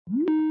Hey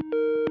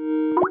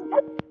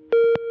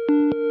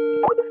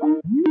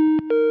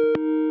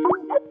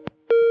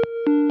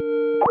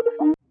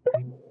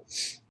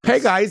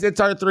guys,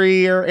 it's our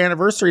 3-year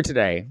anniversary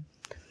today.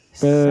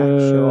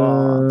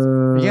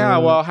 Sexual. Yeah,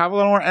 well, have a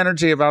little more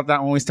energy about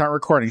that when we start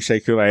recording, Shea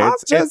Coulee. I'm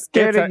just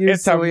kidding.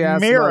 It's a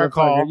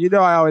miracle. You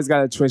know I always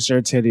got to twist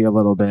your titty a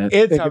little bit.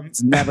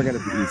 It's never going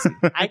to be easy.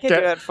 I can do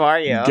it for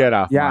you. Get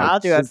off Yeah, my I'll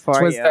do it for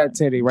twist you. that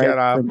titty right. Get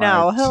off from my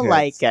No, he'll tits.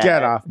 like it.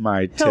 Get off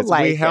my tits. He'll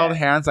like we held it.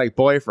 hands like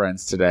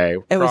boyfriends today.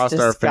 It was Crossed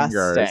our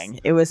fingers. disgusting.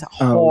 It was yeah.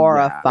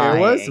 horrifying.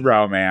 It was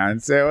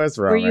romance. It was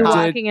Were you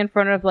romance. walking in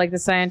front of like the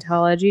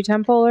Scientology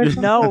temple or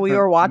something? No, we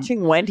were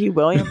watching Wendy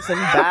Williams in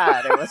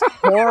bed. It was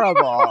horrible.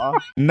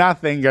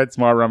 Nothing gets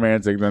more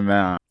romantic than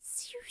that.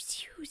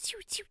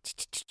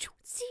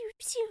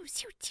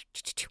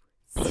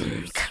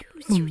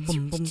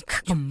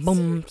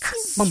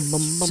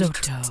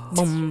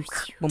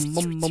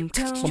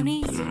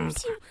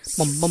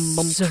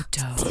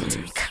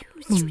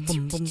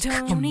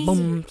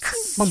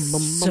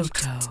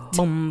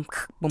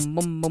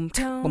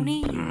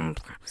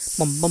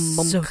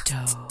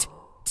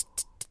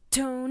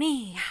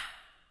 Tony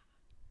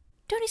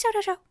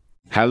Soto Show.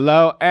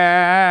 Hello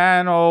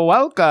and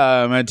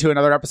welcome to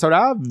another episode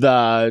of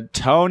the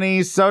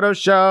Tony Soto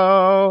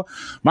Show.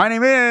 My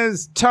name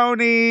is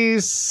Tony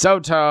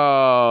Soto.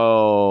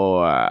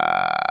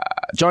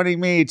 Joining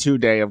me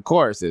today, of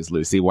course, is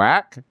Lucy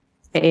Wack.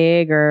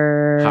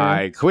 Egger.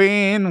 Hi,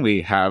 Queen.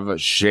 We have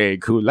Shea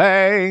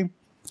Coulee.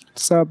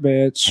 What's up,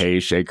 bitch? Hey,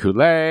 Shea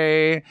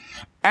Coulee.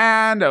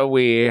 And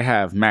we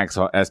have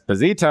Maxwell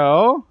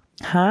Esposito.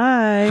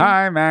 Hi.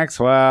 Hi,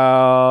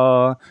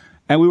 Maxwell.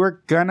 And we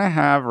were going to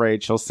have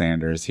Rachel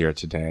Sanders here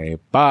today,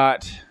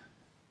 but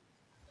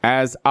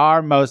as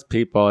are most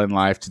people in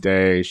life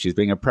today, she's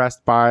being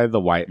oppressed by the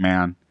white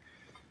man.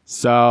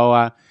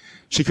 So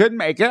she couldn't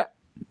make it,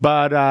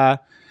 but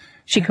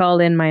She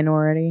called in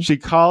minority. she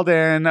called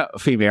in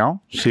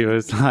female. She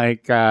was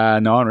like,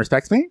 no one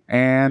respects me,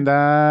 and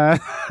I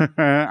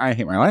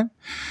hate my life.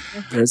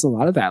 There's a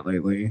lot of that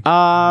lately.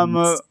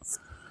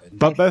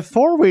 But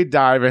before we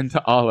dive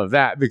into all of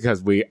that,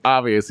 because we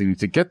obviously need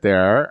to get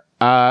there,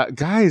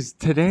 guys,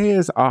 today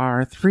is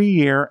our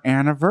 3-year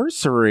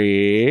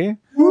anniversary.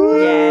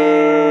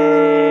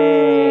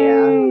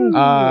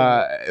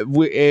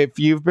 If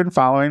you've been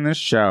following this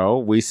show,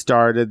 we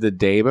started the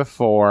day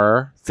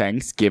before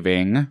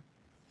Thanksgiving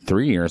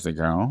 3 years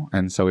ago.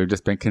 And so we've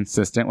just been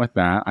consistent with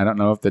that. I don't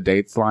know if the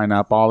dates line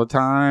up all the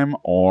time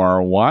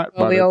or what.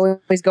 Well, but we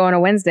always go on a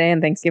Wednesday,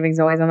 and Thanksgiving's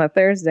always on a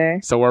Thursday.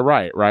 so we're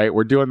right?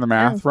 We're doing the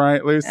math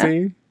right,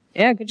 Lucy?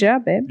 Yeah, good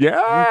job, babe.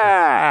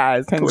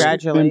 Yeah.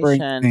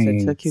 Congratulations.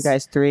 Things. It took you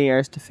guys 3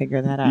 years to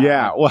figure that out.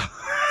 Yeah. Well,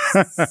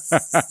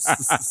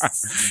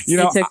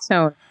 It took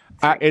Tone.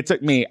 it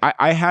took me.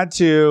 I had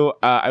to.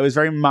 I was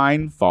very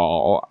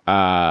mindful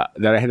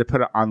that I had to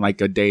put it on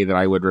like a day that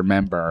I would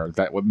remember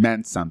that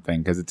meant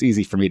something, because it's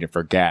easy for me to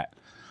forget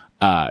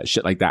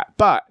shit like that.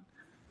 But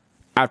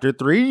after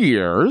 3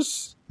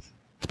 years,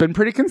 it's been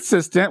pretty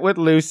consistent with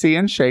Lucy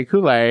and Shea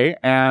Coulee,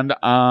 and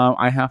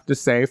I have to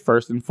say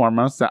first and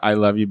foremost that I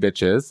love you,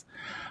 bitches.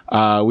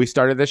 We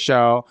started the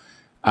show.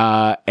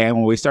 And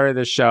when we started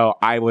this show,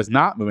 I was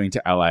not moving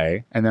to LA,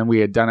 and then we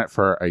had done it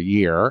for a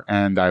year,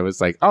 and I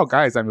was like, oh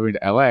guys, I'm moving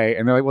to LA.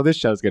 And they're like, well, this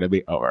show's going to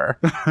be over.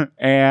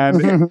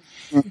 and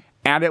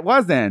it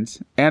wasn't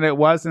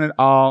at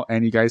all.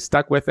 And you guys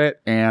stuck with it,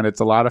 and it's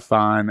a lot of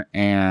fun,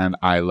 and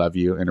I love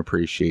you and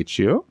appreciate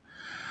you.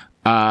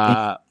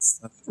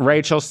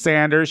 Rachel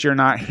Sanders, you're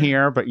not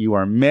here, but you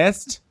are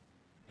missed,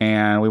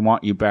 and we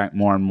want you back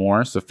more and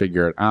more. So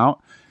figure it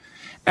out.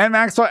 And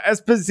Maxwell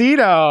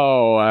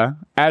Esposito,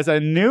 as a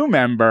new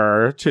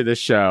member to the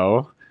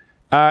show,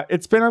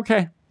 it's been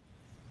okay.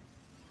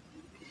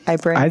 I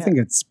think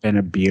it's been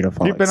a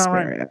beautiful You've been all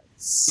right.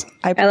 experience.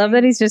 I love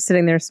that he's just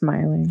sitting there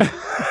smiling.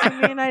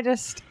 I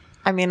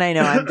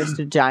know I'm just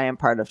a giant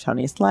part of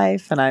Tony's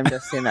life, and I'm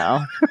just,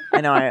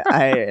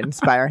 I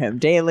inspire him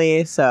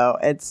daily. So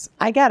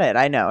I get it.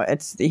 I know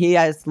he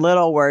has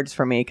little words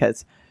for me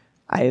because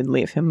I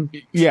leave him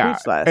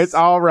speechless. It's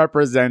all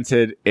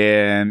represented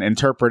in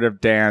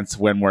interpretive dance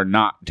when we're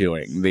not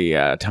doing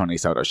the Tony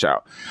Soto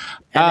Show.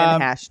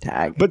 And then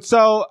hashtag. But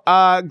so,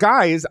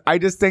 guys, I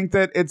just think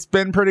that it's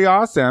been pretty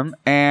awesome,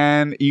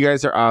 and you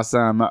guys are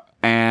awesome,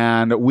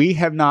 and we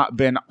have not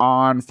been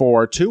on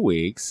for 2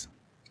 weeks.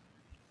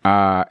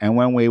 And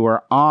when we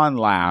were on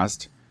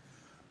last,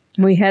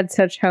 We had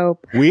such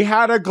hope. we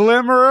had a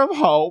glimmer of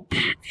hope.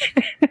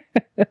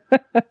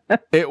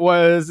 It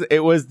was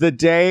the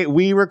day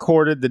we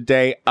recorded, the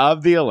day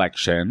of the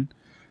election.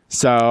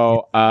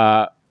 So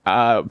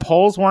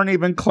polls weren't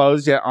even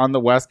closed yet on the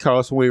West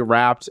Coast when we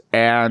wrapped,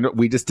 and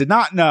we just did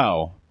not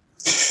know.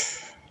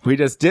 We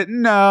just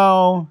didn't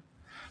know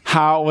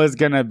how it was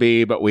going to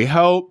be, but we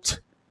hoped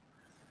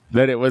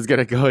that it was going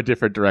to go a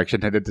different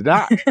direction, and it did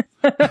not.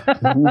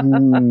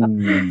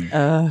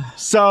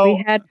 So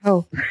We had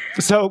hope.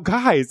 So,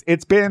 guys,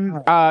 it's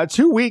been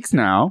 2 weeks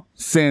now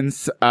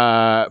since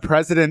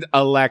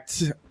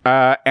President-elect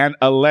and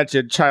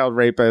alleged child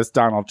rapist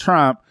Donald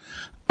Trump,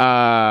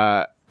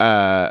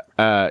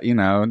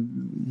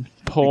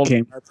 pulled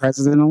Became our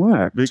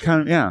president-elect.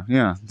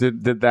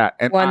 did that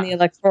and Won the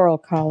electoral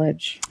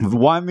college.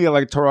 won the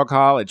electoral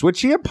college,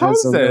 which he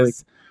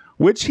opposes.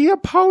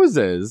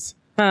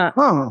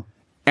 Huh.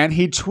 And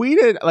he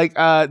tweeted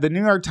the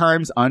New York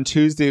Times on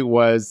Tuesday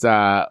was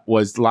live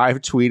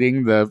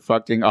tweeting the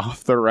fucking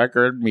off the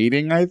record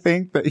meeting, I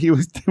think, that they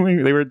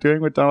were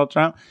doing with Donald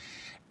Trump.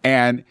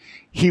 And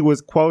he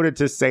was quoted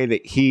to say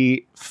that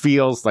he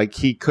feels like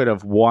he could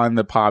have won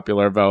the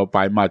popular vote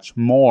by much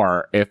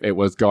more if it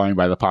was going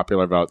by the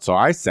popular vote. So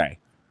I say,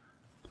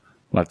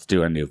 let's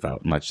do a new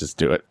vote and let's just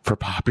do it for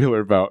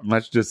popular vote and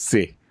let's just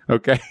see.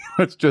 Okay,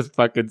 let's just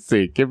fucking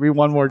see. Give me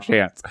one more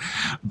chance.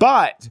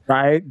 But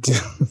Right?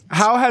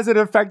 how has it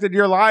affected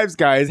your lives,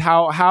 guys?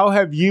 How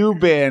have you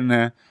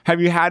been?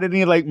 Have you had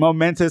any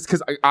momentous?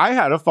 Because I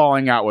had a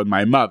falling out with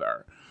my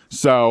mother.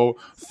 So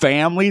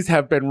families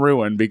have been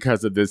ruined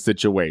because of this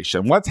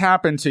situation. What's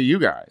happened to you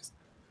guys?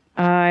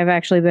 I've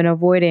actually been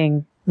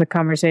avoiding the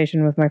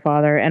conversation with my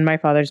father and my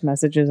father's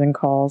messages and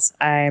calls.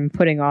 I'm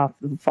putting off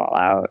the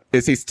fallout.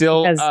 Is he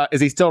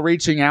still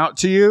reaching out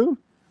to you?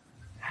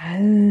 I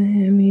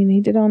mean,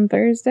 he did on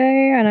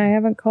Thursday, and I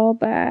haven't called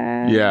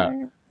back.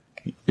 Yeah.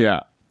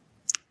 Yeah.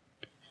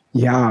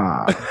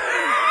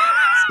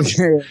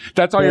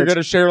 That's all you're going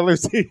to share,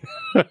 Lucy?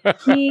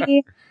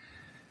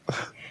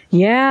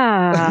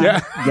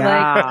 Yeah.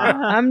 Yeah.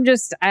 I'm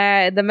just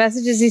the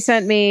messages he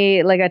sent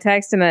me, like a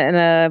text and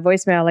a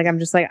voicemail. Like I'm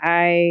just like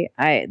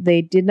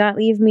they did not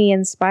leave me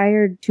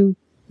inspired to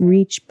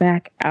reach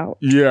back out.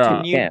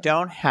 Yeah. You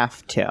don't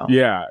have to.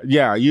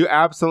 Yeah. You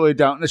absolutely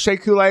don't. Shea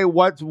Coulee,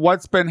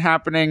 what's been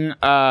happening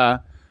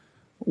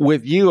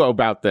with you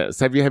about this?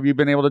 Have you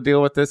been able to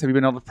deal with this? Have you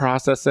been able to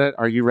process it?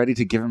 Are you ready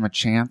to give him a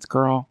chance,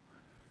 girl?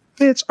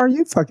 Bitch, are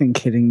you fucking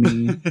kidding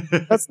me?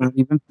 That's not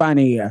even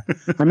funny. I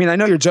mean, I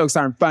know your jokes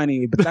aren't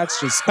funny, but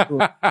that's just cool.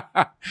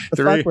 The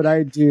fuck would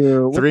I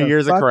do? What 3 the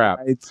years of fuck crap.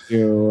 would I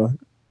do?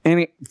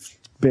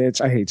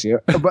 Bitch, I hate you.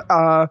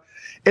 But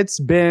it's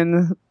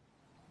been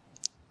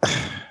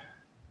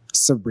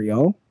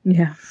surreal.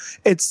 Yeah.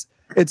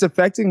 It's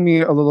affecting me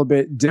a little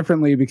bit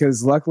differently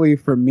because luckily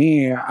for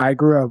me, I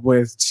grew up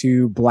with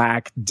two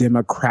Black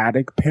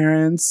Democratic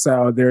parents.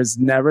 So there's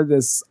never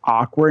this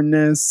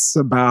awkwardness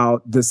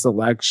about this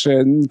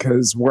election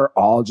because we're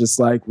all just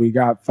like, we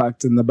got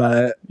fucked in the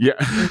butt. Yeah.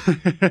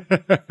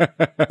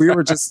 We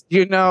were just,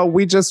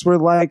 we just were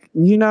like,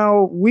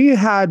 we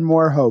had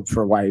more hope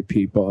for white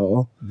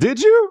people.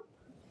 Did you?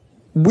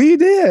 We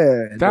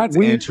did. That's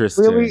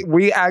interesting.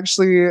 We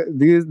actually,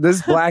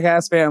 this Black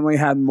ass family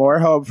had more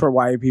hope for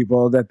white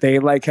people that they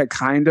had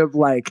kind of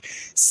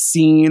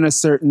seen a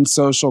certain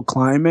social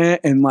climate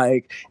and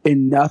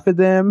enough of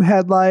them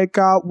had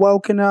got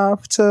woke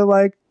enough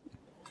to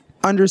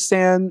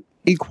understand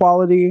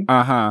equality.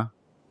 Uh-huh.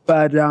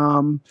 But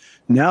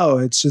no,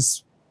 it's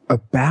just a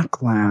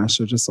backlash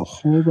of just a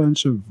whole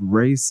bunch of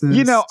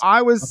racist.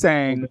 I was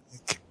saying,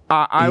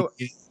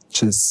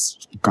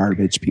 just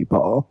garbage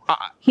people.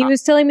 He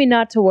was telling me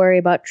not to worry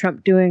about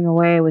Trump doing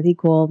away with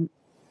equal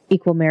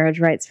marriage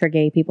rights for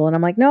gay people. And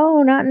I'm like,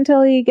 no, not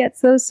until he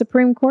gets those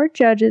Supreme Court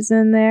judges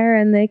in there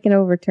and they can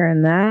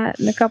overturn that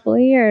in a couple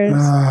of years.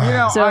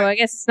 I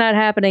guess it's not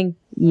happening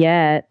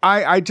yet.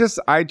 I just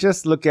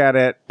look at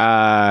it.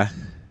 I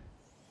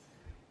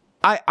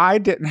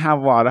didn't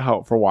have a lot of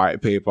hope for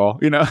white people,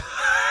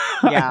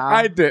 Yeah.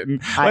 I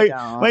didn't. I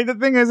don't. The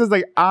thing is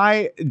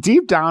I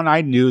deep down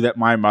I knew that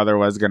my mother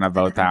was gonna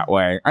vote that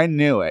way. I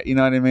knew it. You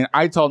know what I mean?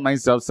 I told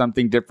myself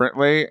something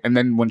differently, and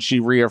then when she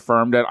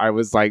reaffirmed it, I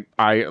was like,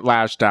 I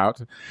lashed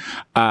out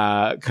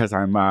because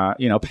I'm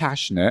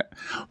passionate.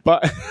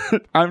 But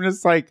I'm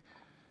just like,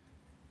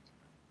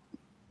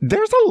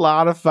 there's a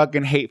lot of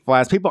fucking hateful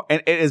ass people,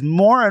 and it is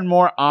more and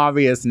more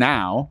obvious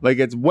now.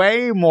 It's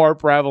way more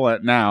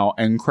prevalent now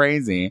and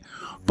crazy,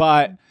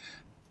 but.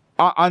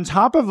 On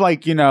top of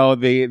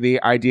the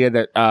idea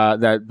that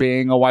that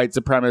being a white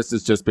supremacist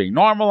is just being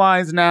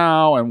normalized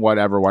now and what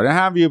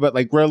have you, but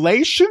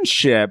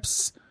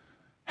relationships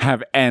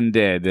have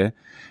ended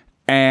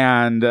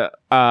and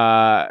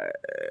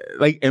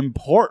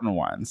important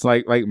ones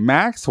like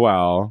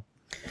Maxwell.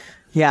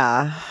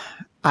 Yeah.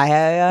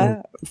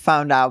 I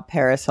found out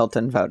Paris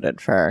Hilton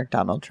voted for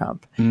Donald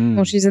Trump.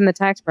 Well, she's in the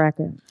tax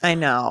bracket. I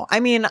know.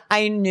 I mean,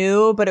 I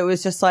knew, but it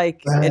was just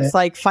it's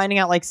like finding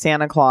out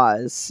Santa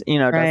Claus,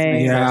 doesn't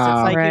exist.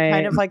 Yeah. It's you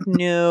kind of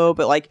knew,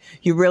 but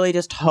you really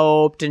just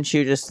hoped, and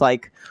she just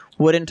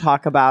wouldn't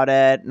talk about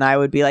it. And I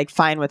would be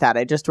fine with that.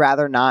 I'd just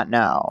rather not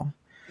know.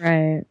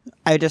 Right.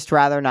 I'd just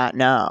rather not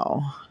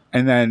know.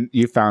 And then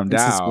you found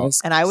out.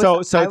 And I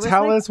was so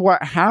tell us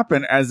what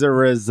happened as a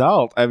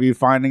result of you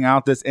finding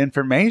out this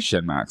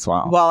information,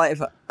 Maxwell. Well,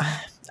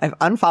 I've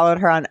unfollowed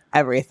her on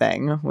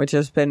everything, which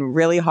has been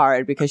really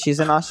hard because she's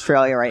in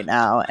Australia right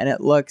now, and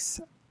it looks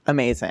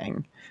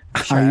amazing.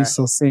 Sure. Are you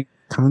still seeing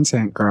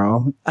content,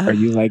 girl? Are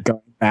you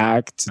going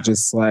back to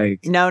just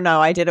No,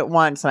 I did it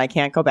once and I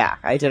can't go back.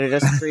 I did it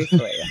just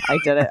briefly. I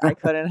did it. I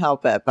couldn't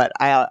help it, but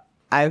I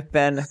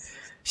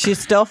She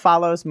still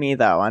follows me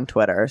though on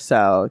Twitter,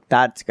 so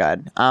that's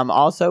good.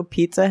 Also,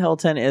 Pizza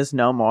Hilton is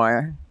no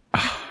more.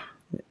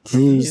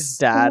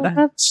 He's I dead.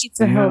 love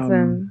Pizza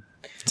Hilton.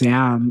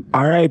 Damn.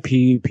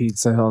 R.I.P.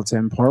 Pizza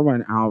Hilton. Pour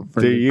one out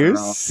for Do the you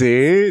girl.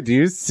 see? Do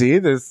you see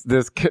this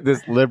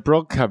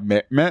liberal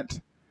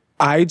commitment?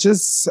 I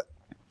just.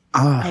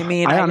 I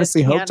mean, I just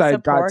honestly can't hoped I got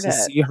support to it.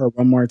 see her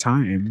one more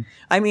time.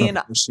 I mean,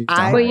 before she I-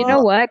 died. Well, you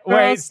know what? Girl,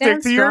 Wait, stick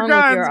stand to your strong with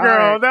guns, your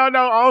girl. art. No,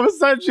 all of a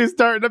sudden she's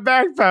starting to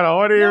backpedal.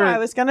 What are you? no, I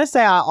was gonna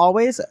say I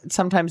always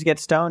sometimes get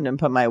stoned and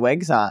put my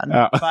wigs on,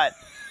 Oh. but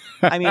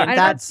I mean I don't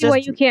that's see why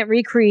just. you can't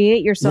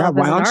recreate Yeah, yourself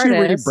why as an don't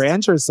you artist.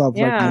 rebrand yourself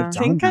like Yeah. you've I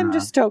done think I'm that?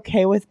 just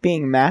okay with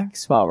being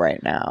Maxwell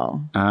right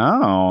now.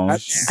 Oh,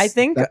 That's- I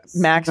think That's-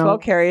 Maxwell no.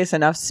 carries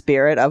enough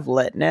spirit of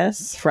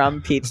litness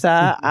from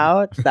pizza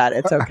out that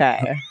it's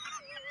okay.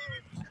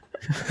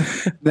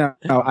 No,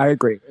 I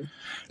agree.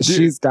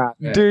 She's got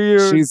it. do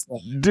you? She's.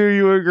 Do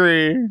you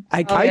agree?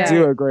 I Oh, I yeah.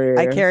 do agree.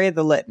 I carry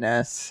the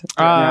litness.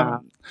 Yeah.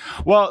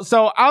 Well,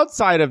 so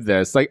outside of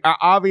this, like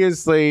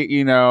obviously,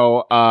 you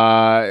know,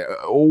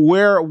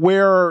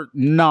 we're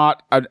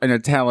not an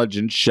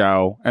intelligent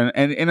show,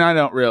 and I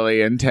don't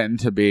really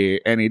intend to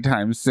be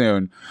anytime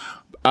soon.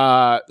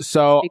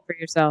 So Speak for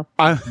yourself.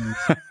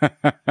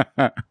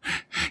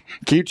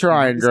 keep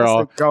trying, It's just girl.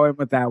 like going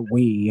with that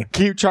we.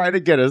 Keep trying to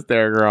get us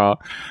there,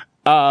 girl.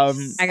 I gotta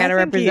I think he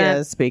represent.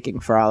 is speaking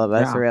for all of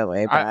us, Yeah.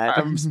 really. But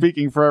I'm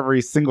speaking for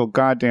every single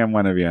goddamn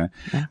one of you.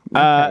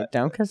 okay,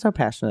 don't get so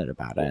passionate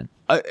about it.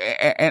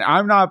 And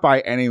I'm not by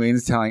any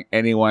means telling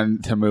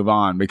anyone to move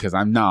on because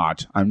I'm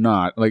not.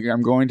 Like,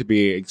 I'm going to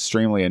be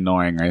extremely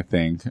annoying, I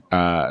think,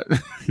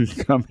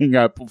 coming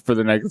up for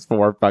the next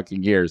 4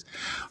 fucking years.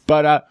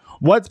 But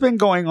what's been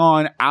going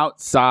on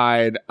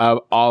outside of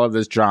all of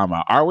this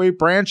drama? Are we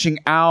branching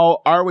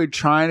out? Are we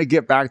trying to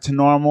get back to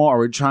normal? Are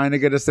we trying to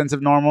get a sense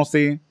of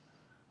normalcy?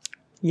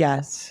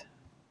 Yes,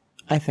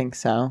 I think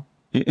so.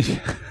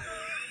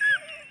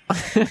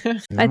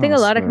 I think a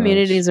lot of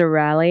communities are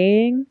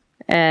rallying,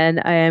 and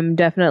I am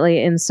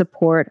definitely in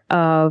support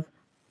of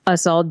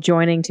us all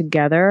joining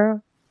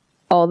together.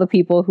 All the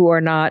people who are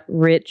not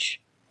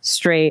rich,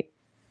 straight,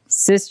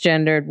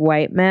 cisgendered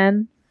white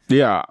men.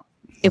 Yeah.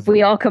 If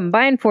we all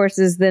combine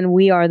forces, then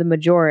we are the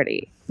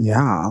majority.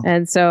 Yeah.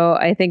 And so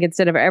I think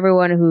instead of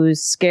everyone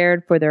who's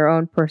scared for their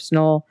own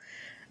personal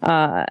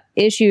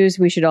issues,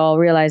 we should all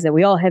realize that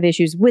we all have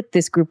issues with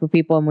this group of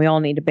people and we all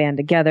need to band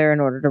together in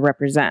order to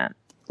represent.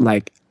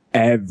 Like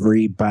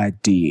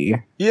everybody.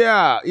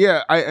 Yeah.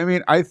 I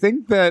mean, I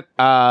think that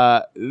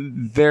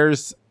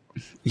there's,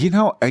 you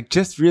know, I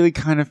just really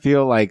kind of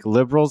feel like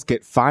liberals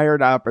get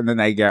fired up and then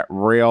they get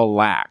real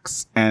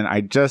lax. And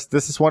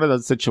this is one of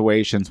those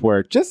situations where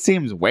it just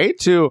seems way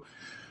too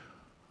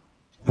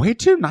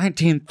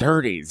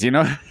 1930s, you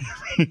know?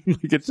 Like,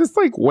 it's just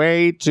like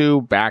way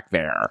too back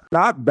there.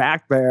 Not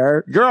back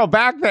there. Girl,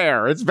 back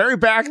there. It's very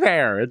back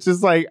there. It's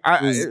just like,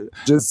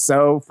 Just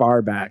so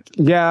far back.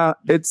 Yeah,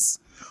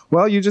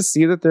 well, you just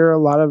see that there are a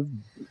lot of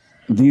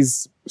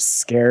these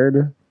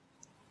scared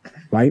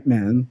white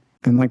men.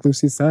 And like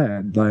Lucy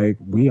said, like,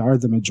 we are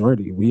the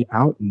majority. We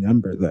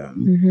outnumber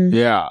them.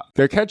 yeah,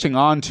 they're catching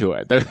on to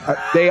it.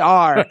 They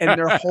are. And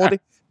they're holding.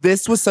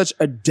 This was such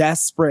a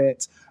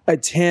desperate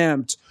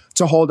attempt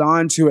to hold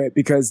on to it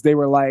because they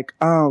were like,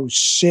 oh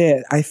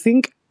shit, I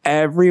think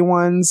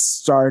everyone's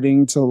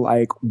starting to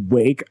like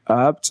wake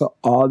up to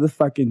all the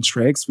fucking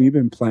tricks we've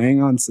been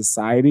playing on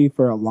society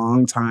for a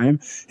long time.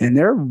 And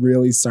they're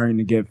really starting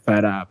to get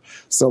fed up.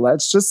 So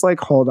let's just like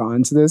hold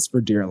on to this for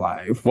dear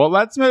life. Well,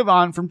 let's move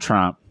on from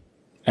Trump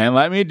and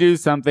let me do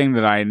something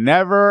that I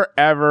never,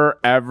 ever,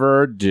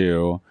 ever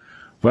do.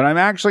 But I'm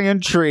actually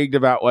intrigued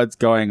about what's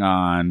going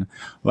on.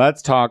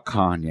 Let's talk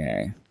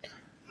Kanye.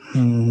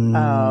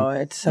 Oh,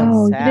 it's so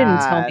Oh, sad. you didn't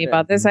tell me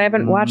about this. I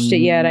haven't watched it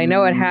yet. I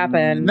know it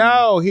happened.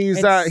 No,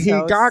 he's It's he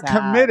so got sad.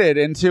 committed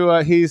into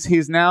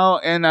he's now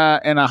in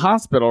a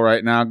hospital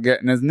right now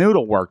getting his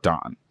noodle worked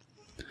on.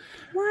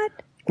 What?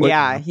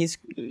 Yeah,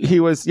 He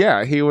was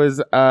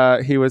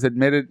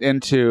admitted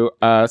into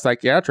a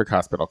psychiatric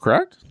hospital,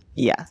 correct?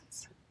 yes.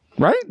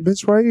 Right?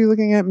 Bitch, why are you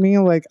looking at me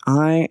like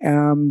I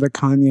am the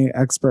Kanye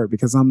expert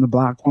because I'm the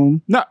black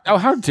one? No, oh,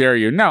 how dare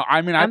you? No,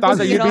 I mean, I I'm thought just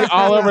that you'd be being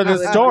all all over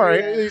this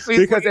story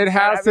because it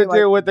has to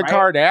do with the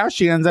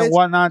Kardashians and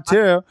whatnot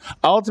too.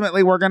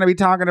 Ultimately, we're going to be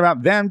talking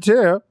about them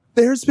too.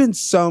 There's been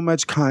so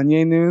much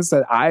Kanye news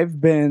that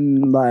I've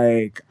been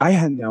like, I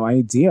had no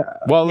idea.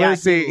 Well, Yeah,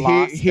 Lucy, he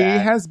lost he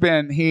it. has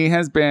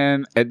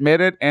been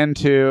admitted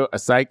into a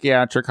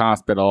psychiatric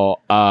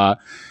hospital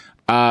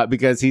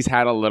because he's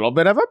had a little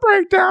bit of a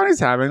breakdown. He's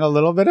having a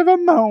little bit of a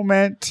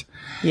moment,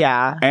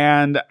 Yeah.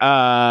 and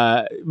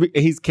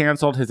he's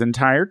canceled his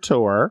entire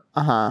tour.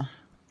 Uh-huh.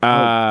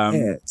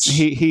 Bitch.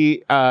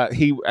 He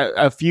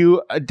a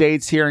few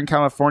dates here in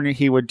California.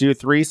 He would do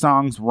 3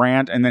 songs,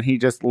 rant, and then he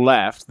just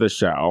left the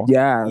show.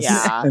 Yes.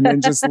 Yeah. And then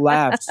just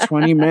left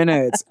 20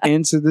 minutes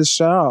into the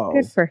show.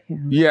 Good for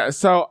him. Yeah,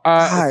 so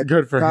God,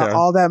 good for got him.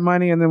 all that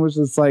money and then was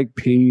just like,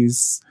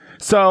 peace.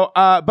 So,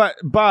 but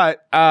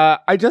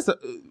I just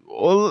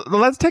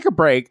let's take a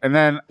break, and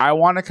then I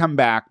want to come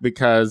back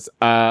because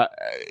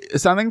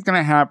something's going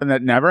to happen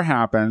that never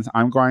happens.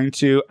 I'm going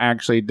to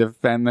actually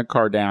defend the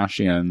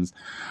Kardashians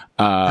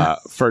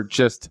for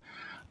just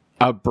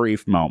a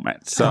brief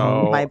moment.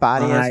 So My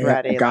body is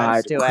ready. God,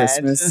 Let's do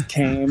Christmas it.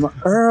 came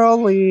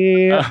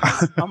early.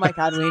 Oh my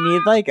God, we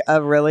need like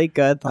a really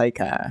good like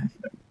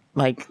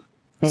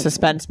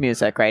suspense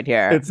music right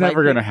here. it's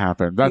never going to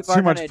happen. That's people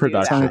are too much gonna do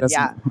production. that.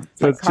 Yeah, like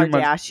That's too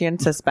much.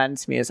 Kardashian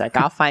suspense music.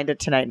 I'll find it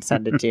tonight and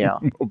send it to you.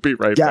 We'll be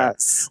right back.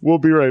 Yes. We'll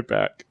be right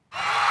back.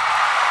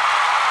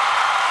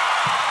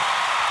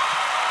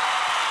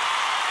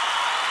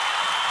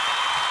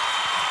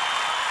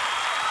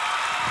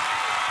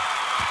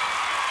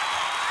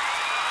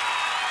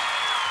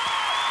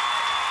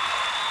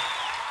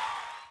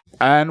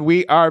 And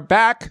we are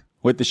back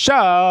with the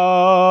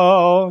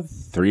show,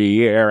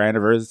 3-year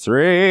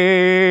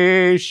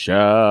anniversary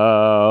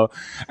show.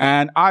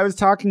 And I was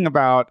talking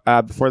about,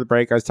 before the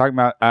break, I was talking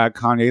about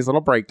Kanye's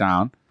little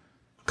breakdown.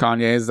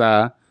 Kanye's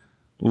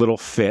little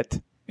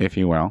fit, if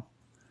you will.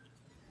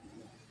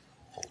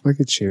 Look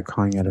at you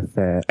calling it a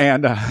fit.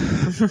 And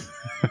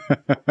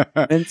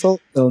Mental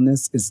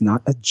illness is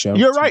not a joke.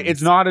 you're right.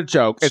 It's not a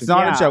joke. It's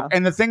not Yeah. a joke.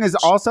 And the thing is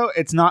also,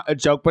 it's not a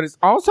joke, but it's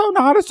also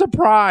not a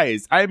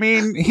surprise. I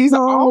mean, he's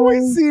No.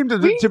 always seemed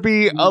to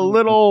be a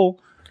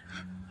little...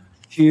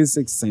 He's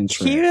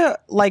eccentric. He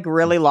like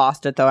really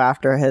lost it though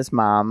after his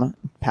mom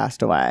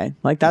passed away.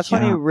 Like that's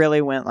when he Yeah.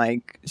 really went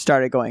like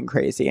started going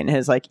crazy and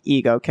his like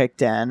ego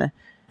kicked in.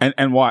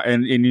 And why?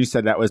 And you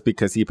said that was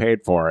because he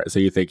paid for it. So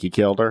you think he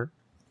killed her?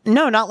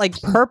 No, not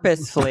like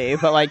purposefully,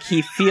 but like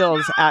he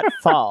feels at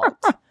fault.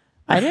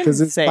 I didn't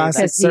 'Cause it's say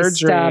plastic that. Because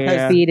he stopped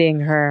surgery. feeding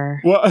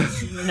her. Well,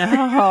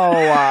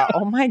 No.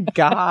 Oh my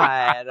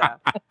God.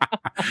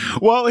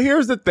 well,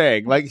 here's the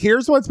thing. Like,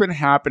 here's what's been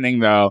happening,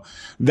 though,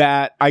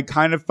 that I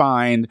kind of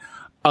find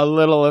a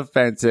little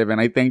offensive. And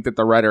I think that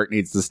the rhetoric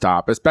needs to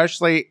stop,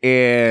 especially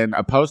in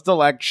a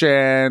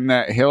post-election.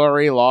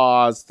 Hillary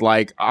lost.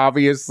 Like,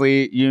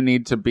 obviously, you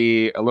need to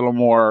be a little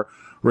more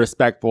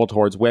respectful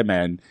towards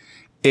women.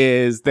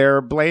 Is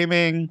they're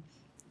blaming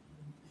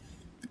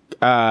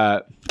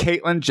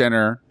Caitlyn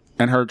Jenner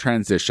and her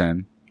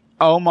transition,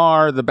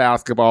 Omar, the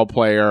basketball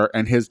player,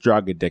 and his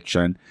drug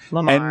addiction.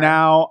 Lamar. And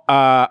now,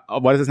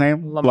 what is his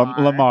name? Lamar.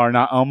 Lamar,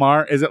 not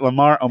Omar. Is it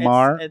Lamar?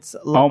 Omar? It's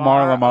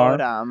Lamar.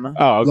 Odom.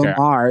 Oh, okay.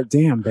 Lamar,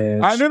 damn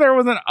bitch. I knew there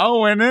was an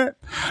O in it.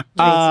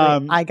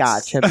 I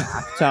got you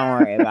back. Don't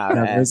worry about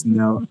Yeah, it. there's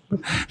no.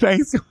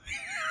 Thanks.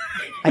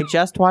 I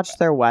just watched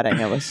their wedding.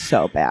 It was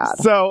so bad.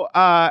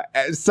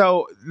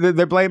 So,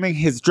 they're blaming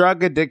his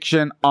drug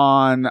addiction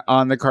on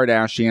the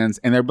Kardashians,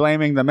 and they're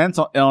blaming the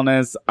mental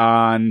illness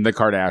on the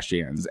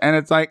Kardashians. And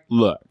it's like,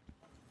 look,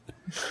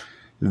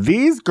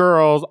 these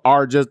girls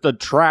are just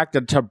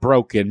attracted to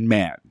broken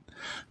men.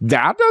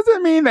 That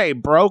doesn't mean they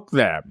broke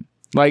them.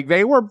 Like,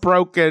 they were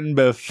broken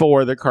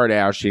before the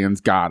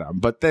Kardashians got them.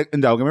 But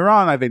and don't get me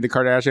wrong, I think the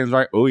Kardashians are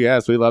like, oh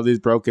yes, we love these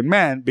broken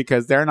men,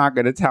 because they're not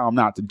going to tell them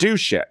not to do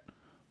shit.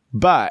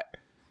 But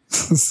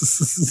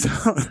So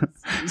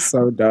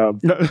dumb.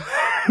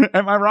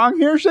 am I wrong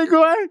here,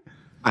 Shigule?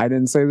 I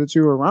didn't say that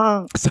you were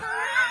wrong.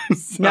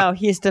 No,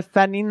 he's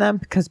defending them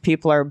because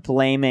people are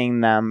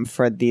blaming them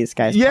for these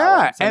guys' Yeah,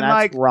 problems, and that's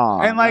like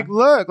wrong. and like,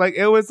 look, like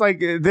it was like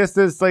this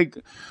is like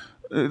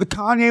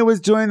Kanye was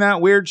doing that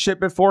weird shit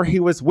before he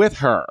was with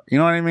her. You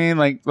know what I mean?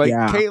 Like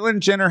Yeah. Caitlyn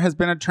Jenner has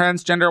been a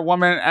transgender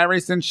woman ever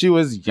since she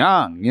was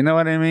young. You know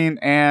what I mean?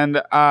 And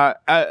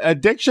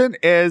addiction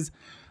is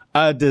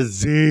a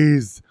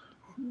disease.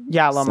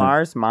 yeah,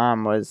 Lamar's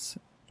mom was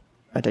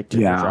addicted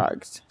Yeah. to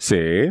drugs,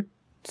 See?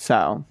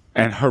 so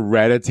And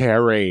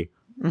hereditary.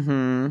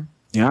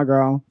 Yeah,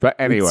 girl. But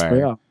It's anyway.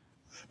 real.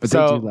 But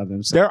So they do love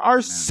them. So there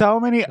are so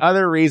many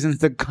other reasons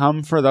to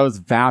come for those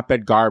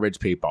vapid garbage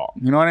people.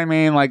 You know what I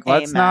mean? Like,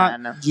 let's not.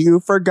 amen. you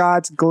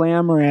forgot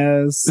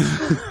glamorous.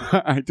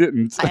 I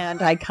didn't.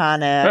 And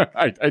iconic.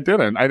 I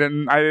didn't. I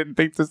didn't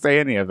think to say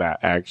any of that,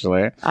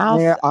 actually.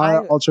 They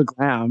are ultra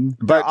glam.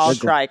 They're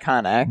ultra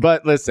iconic.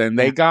 But listen,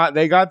 they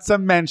got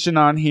some mention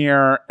on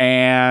here,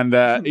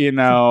 and you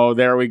know,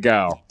 there we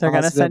go. They're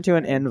gonna Positive. send you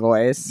an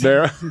invoice.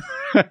 There,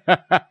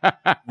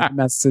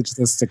 Message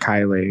this to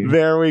Kylie.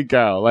 there we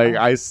go. Like,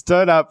 I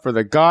stood up for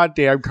the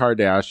goddamn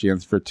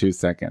Kardashians for 2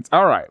 seconds.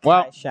 All right.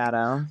 Well,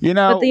 Shadow. you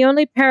know, But the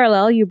only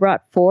parallel you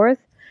brought forth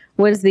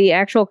was the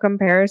actual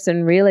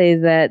comparison, really,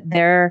 that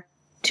they're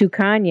to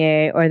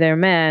Kanye or their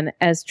men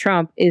as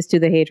Trump is to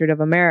the hatred of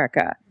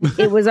America.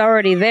 It was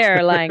already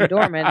there, lying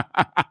dormant.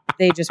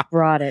 They just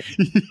brought it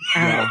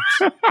out.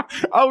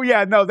 oh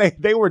yeah, no,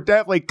 they were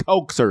definitely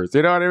coaxers.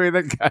 You know what I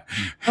mean?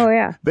 Oh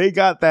yeah. They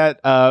got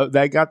that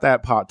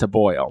pot to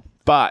boil.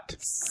 But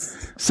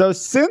so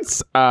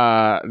since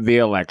the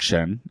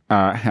election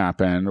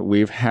happened,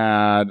 we've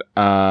had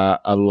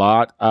a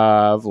lot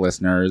of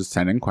listeners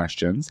send in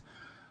questions,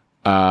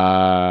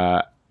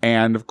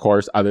 and of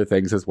course other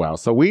things as well.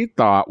 So we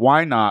thought,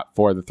 why not,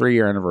 for the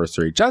 3-year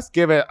anniversary, just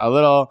give it a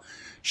little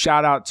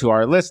shout out to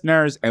our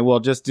listeners, and we'll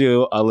just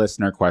do a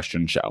listener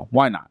question show.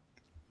 Why not?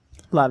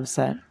 Loves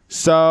it.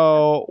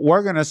 So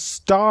we're going to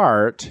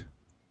start.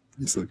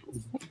 He's like,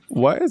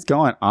 What is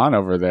going on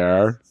over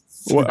there?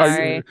 What,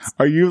 Sorry.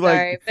 are you like,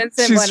 Sorry,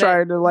 Vincent. she's wanted-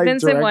 trying to like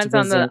Vincent direct wants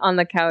on the Vincent. on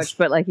the couch,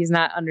 but like he's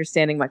not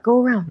understanding. Like,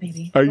 go around,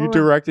 baby. are Go you around.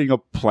 directing a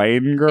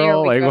plane, There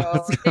girl? we Like, go.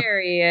 what's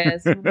There he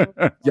is.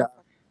 Yeah.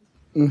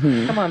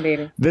 Mhm. Come on,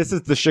 baby. This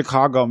is the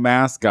Chicago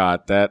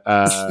mascot that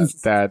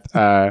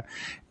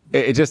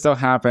it just so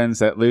happens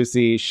that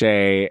Lucy,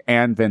 Shay,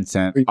 and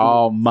Vincent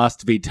all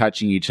must be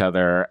touching each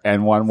other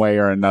in one way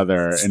or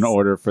another in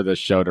order for the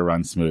show to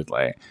run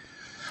smoothly.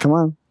 Come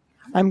on.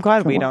 I'm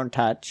glad we on. don't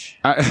touch.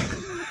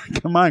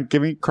 Come on,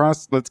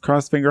 let's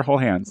cross finger,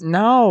 hold hands.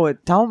 No,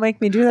 don't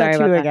make me do that Sorry to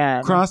you about that.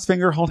 again. Cross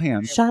finger, hold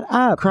hands. Shut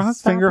up. Cross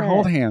Stop finger, it.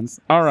 hold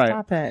hands. All right.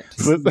 Stop it.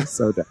 Listen-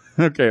 So dumb.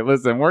 Okay,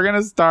 listen, we're going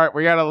to start.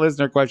 We got a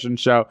listener question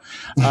show.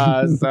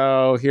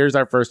 So here's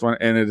our first one,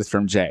 and it is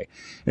from Jay.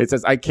 It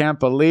says, I can't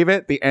believe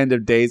it. The end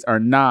of days are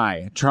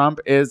nigh. Trump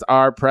is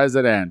our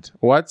president.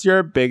 What's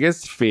your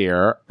biggest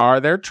fear? Are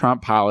there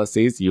Trump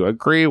policies you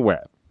agree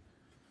with?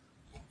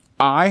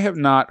 I have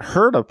not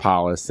heard a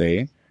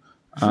policy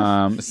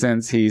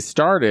since he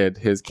started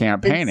his Been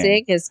campaigning.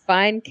 seeing his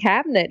fine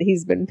cabinet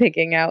he's been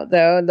picking out,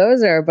 though.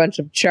 Those are a bunch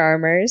of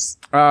charmers.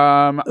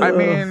 I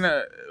mean,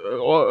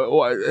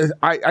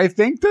 I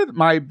think that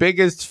my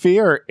biggest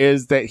fear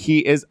is that he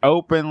is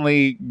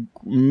openly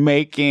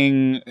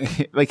making,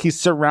 like, he's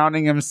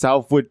surrounding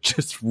himself with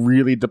just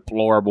really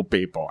deplorable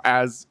people,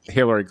 as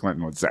Hillary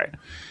Clinton would say.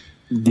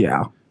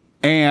 Yeah.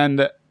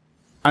 And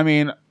I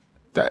mean,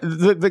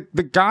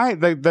 the guy,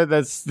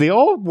 the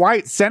old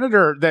white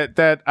senator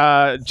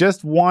that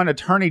just won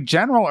attorney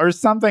general or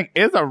something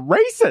is a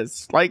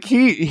racist. Like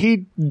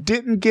he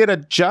didn't get a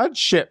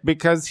judgeship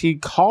because he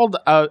called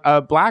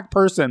a black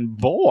person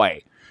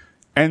boy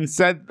and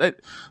said that,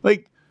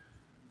 like,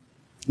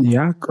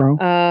 Yeah, girl.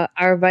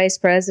 Our vice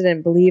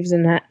president believes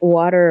in that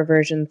water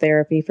aversion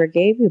therapy for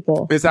gay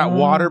people. is that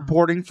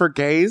waterboarding for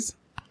gays?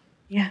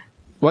 Yeah.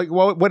 Like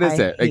what is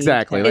I it hate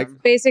exactly? it. Like, It's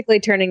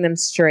basically turning them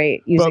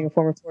straight using But- a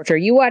form of torture.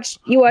 You watch.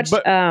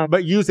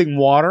 but using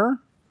water.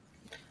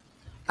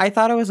 I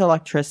thought it was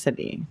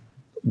electricity.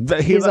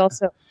 He's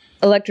also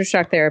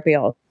electroshock therapy.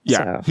 Also,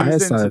 Yeah. I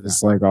He's thought into it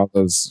was like all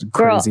those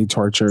crazy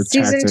torture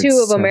season tactics.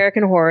 2 of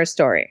American Horror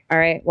Story. All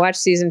right, watch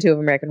season 2 of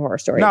American Horror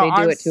Story. No, They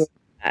do I'm it to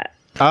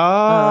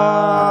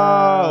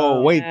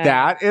Oh, wait,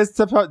 yeah.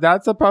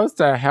 that's supposed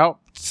to help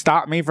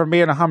stop me from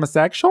being a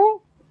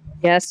homosexual?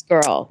 yes,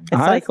 girl. It's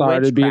I like thought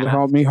it'd be to witchcraft.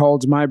 help me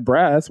hold my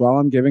breath while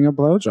I'm giving a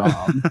blowjob.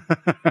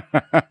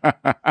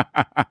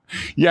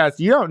 Yes,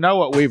 you don't know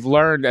what we've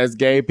learned as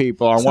gay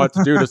people on what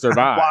to do to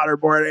survive.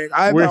 Waterboarding.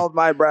 I've We're- held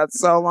my breath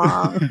so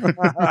long.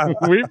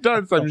 We've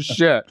done some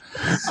shit.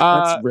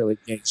 That's really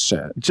gay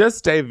shit. Just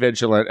stay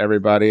vigilant,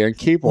 everybody, and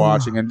keep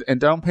watching. And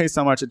don't pay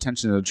so much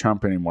attention to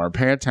Trump anymore.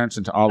 Pay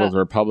attention to all those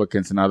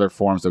Republicans and other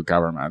forms of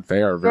government.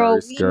 They are very Girl,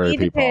 we scary need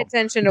to people. pay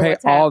attention to Pay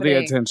what's all happening.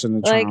 the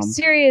attention to Like Trump.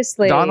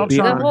 seriously, Donald Be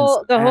Trump.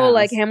 on the his whole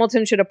like ass.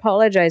 Hamilton should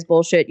apologize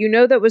bullshit. You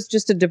know that was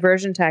just a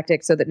diversion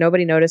tactic so that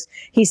nobody noticed.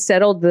 He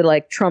settled the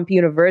like Trump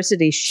University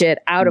shit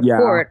out of Yeah.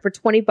 court for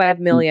 $25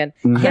 million.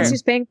 Mhm. Guess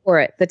who's paying for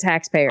it? The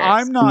taxpayers.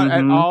 I'm not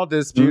at Mhm. all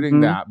disputing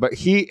Mhm. that, but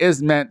he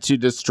is meant to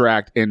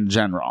distract in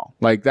general.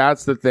 Like,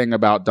 that's the thing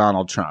about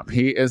Donald Trump.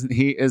 He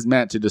is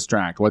meant to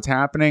distract. What's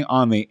happening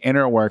on the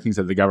inner workings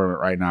of the government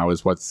right now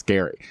is what's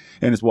scary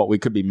and is what we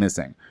could be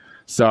missing.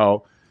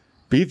 So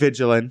be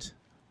vigilant.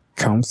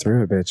 Come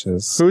through,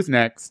 bitches. Who's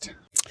next?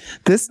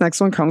 This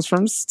next one comes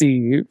from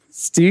Steve.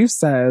 Steve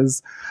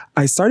says,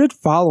 I started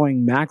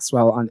following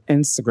Maxwell on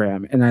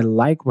Instagram and I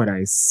like what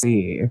I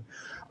see.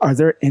 Are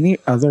there any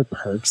other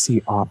perks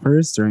he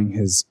offers during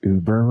his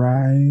Uber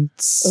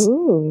rides?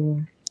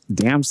 Ooh.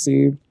 Damn,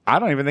 Steve. I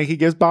don't even think he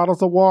gives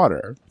bottles of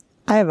water.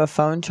 I have a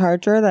phone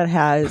charger that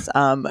has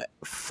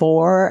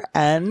 4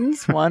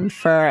 ends, one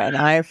for an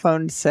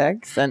iPhone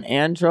 6, an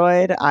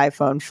Android,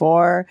 iPhone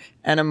 4,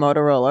 and a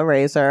Motorola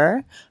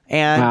Razr.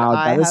 And Wow, I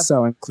that have, is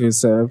so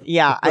inclusive.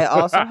 yeah, I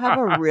also have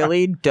a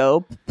really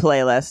dope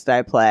playlist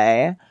I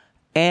play.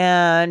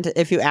 And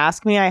if you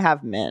ask me, I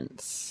have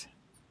mints.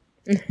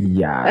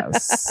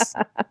 Yes.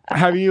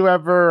 Have you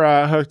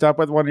ever hooked up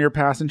with one of your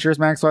passengers,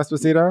 Max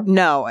Esposito?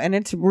 No, and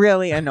it's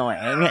really annoying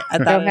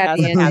that it happy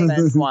hasn't ending.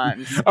 happened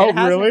once. Oh, It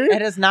hasn't- really?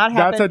 It has not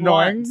happened That's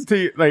annoying once. to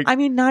you. Like, I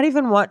mean,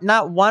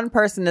 not one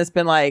person has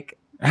been like,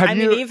 have I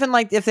you? mean, even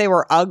like if they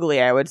were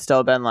ugly, I would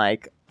still been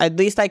like, at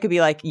least I could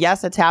be like,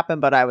 yes, it's happened,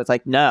 but I was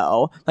like,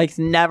 no, like it's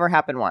never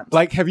happened once.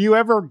 Like, have you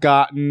ever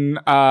gotten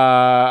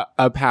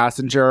a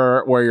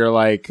passenger where you're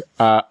like,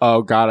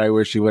 oh God, I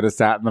wish you would have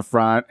sat in the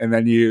front, and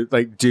then you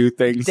like do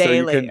things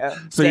Daily.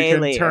 so you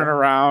Daily. can turn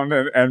around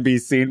and be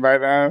seen by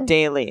them?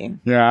 Daily,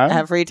 Yeah.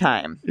 every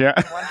time, Yeah.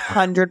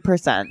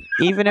 100%,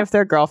 even if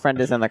their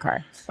girlfriend is in the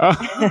car.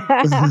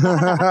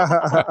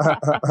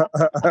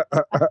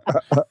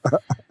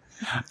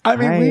 I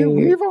mean,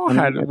 we've all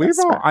had,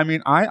 that's fair. I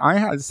mean, I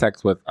had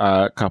sex with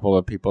a couple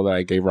of people that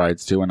I gave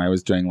rides to when I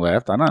was doing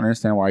Lyft. I don't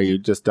understand why you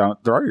just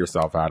don't throw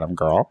yourself at them,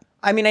 girl.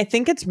 I mean, I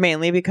think it's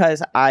mainly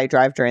because I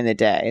drive during the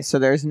day, so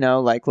there's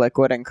no like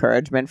liquid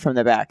encouragement from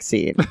the back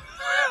seat.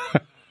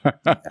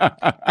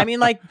 I mean,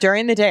 like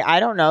during the day, I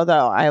don't know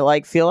though. I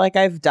like feel like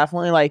I've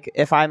definitely like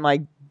if I'm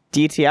like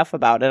DTF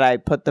about it, I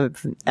put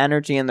the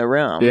energy in the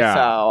room. Yeah,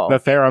 So the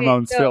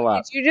pheromones So fill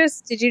up.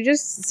 Did you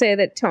just say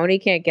that Tony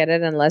can't get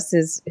it unless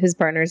his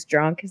partner's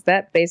drunk? Is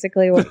that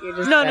basically what you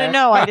just no, said?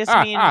 I just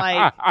mean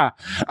like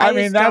I mean,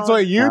 just that's don't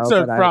what you know,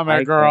 took but I from it,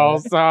 like girl.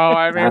 that. So,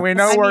 I mean, we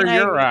know I where mean,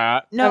 you're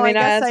at. no, I mean,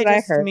 I guess that's I what I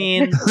just heard.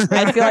 mean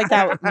I feel like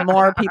that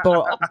more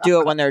people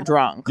do it when they're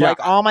drunk. Yeah.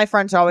 Like all my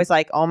friends are always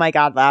like, "Oh my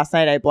god, last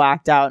night I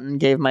blacked out and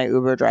gave my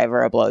Uber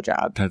driver a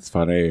blowjob." That's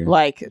funny.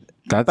 Like,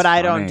 That's but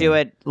I don't funny. do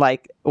it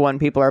like when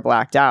people are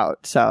blacked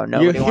out. So You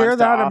nobody hear wants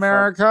that, to offer.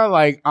 America?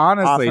 Like,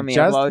 honestly, offer me a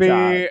just be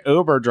blowjob.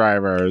 Uber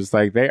drivers.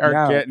 Like, they are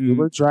Yeah, getting.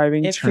 Uber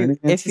driving. If turning you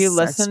into sex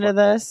listen to work.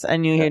 this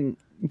and you can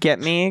get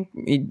me,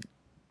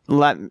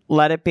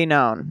 let it be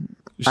known.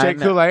 Shea I'm-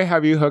 Coulee,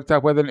 have you hooked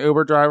up with an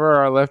Uber driver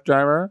or a Lyft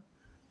driver?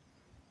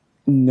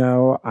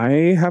 No,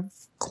 I have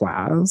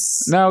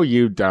class. No,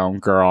 you don't,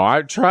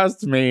 girl.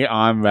 Trust me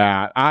on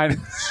that.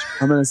 I'm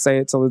gonna say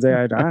it till the day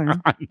I die.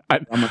 I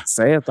I'm gonna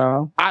say it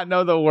though. I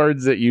know the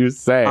words that you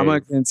say. I'm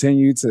gonna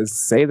continue to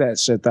say that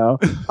shit though.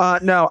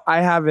 No,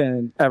 I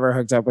haven't ever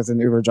hooked up with an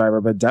Uber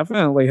driver, but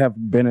definitely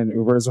have been in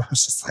Ubers where I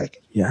was just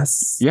like,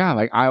 yes. Yeah,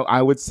 like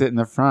I would sit in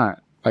the front.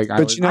 Like,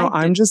 But you know,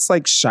 I'm just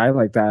like shy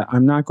like that.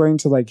 I'm not going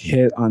to like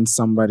hit on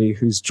somebody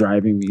who's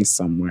driving me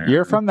somewhere.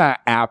 you're from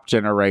that app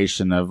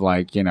generation of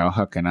like,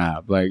 hooking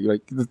up. Like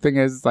the thing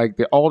is, like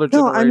the older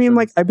No, generation. I mean,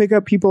 like I pick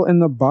up people in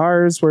the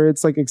bars where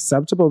it's like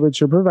acceptable, but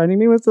you're providing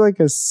me with like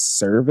a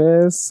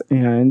service,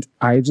 and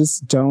I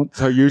just don't.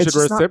 so you should It's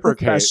just not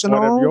reciprocate one of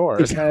professional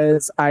yours.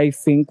 because I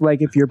think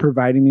like if you're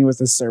providing me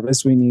with a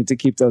service, we need to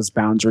keep those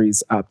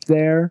boundaries up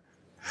there.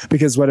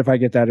 Because what if I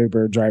get that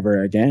Uber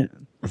driver again?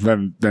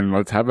 Then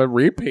let's have a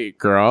repeat,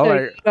 girl. So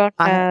Like, you don't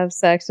I- have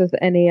sex with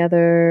any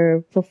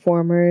other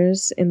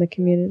performers in the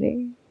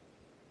community?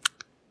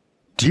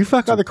 do you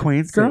fuck other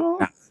queens, girl?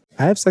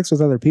 I have sex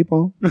with other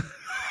people.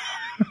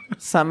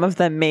 Some of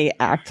them may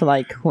act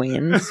like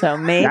queens, so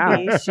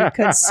maybe she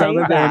could say Some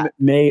of them that.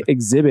 may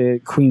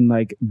exhibit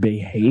queen-like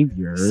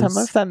behaviors. Some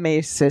of them may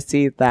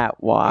sissy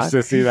that walk.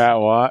 To see that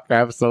walk,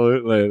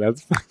 absolutely.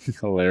 That's fucking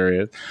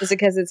hilarious. Is it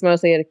because it's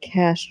mostly a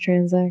cash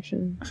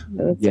transaction?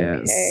 That's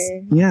Yes.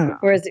 okay. Yeah.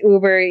 Whereas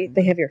Uber,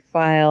 they have your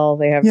file,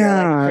 they have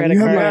Yeah, your like, credit you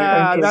have card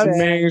Yeah, my that's-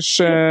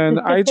 information.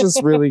 I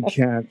just really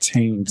can't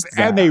change that.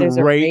 And they There's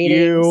a rate rating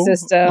you.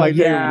 system. Like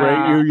they rate you.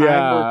 I'm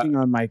Yeah. working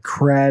on my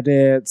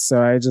credit,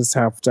 so I just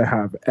have to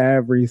have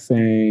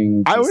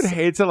everything. I would just-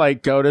 hate to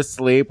like go to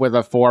sleep with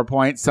a 4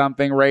 point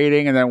something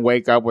rating and then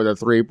wake up with a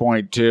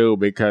 3.2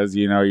 because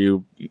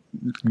you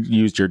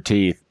used your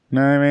teeth. You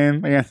know what I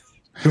mean?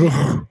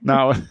 Yeah.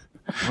 No,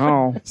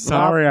 Oh,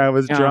 sorry, I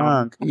was Yeah.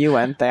 drunk. You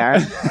went there.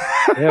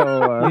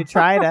 ew. You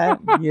tried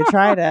it. You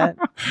tried it.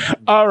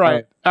 All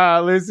right,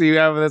 Lucy, you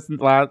have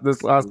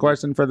this last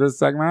question for this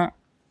segment.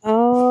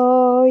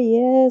 Oh,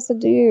 yes, I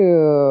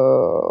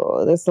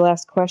do. This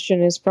last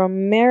question is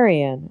from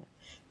Marion.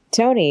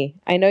 Tony,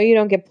 I know you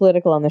don't get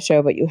political on the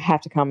show, but you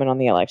have to comment on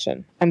the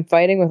election. I'm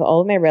fighting with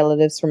all of my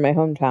relatives from my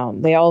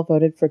hometown. They all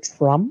voted for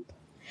Trump.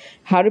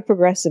 How do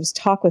progressives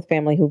talk with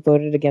family who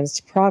voted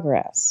against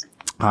progress?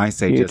 I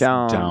say You just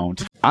don't.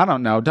 don't. I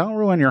don't know. Don't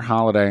ruin your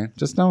holiday.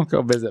 Just don't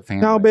go visit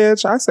family. No,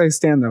 bitch. I say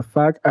stand the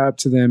fuck up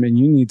to them, and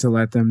you need to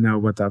let them know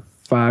what the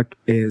fuck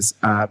is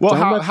up. Well,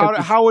 Don't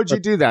let how would you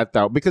do that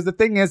though? Because the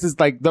thing is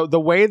like the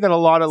way that a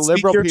lot of speak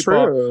liberal your people.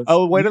 truth.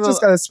 Oh, wait You a just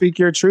little. gotta speak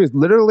your truth,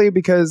 literally,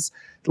 because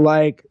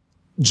like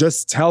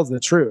just tell the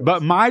truth.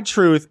 But my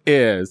truth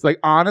is, like,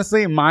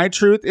 honestly, my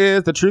truth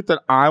is the truth that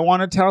I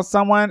want to tell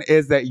someone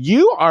is that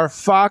you are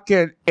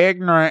fucking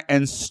ignorant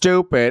and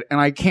stupid, and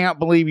I can't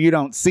believe you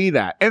don't see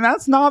that. And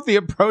that's not the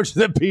approach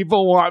that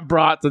people want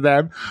brought to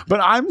them. But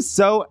I'm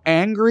so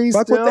angry.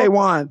 fuck still what they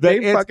want. that They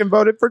it's- fucking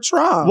voted for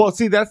Trump. Well,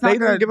 see, that's they not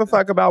gonna don't give a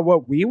fuck about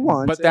what we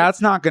want. But that's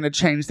not going to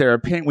change their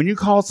opinion. When you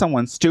call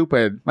someone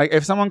stupid, like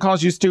if someone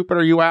calls you stupid,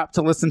 are you apt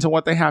to listen to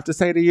what they have to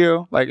say to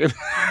you? Like, if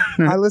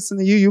I listen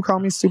to you. You call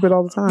me stupid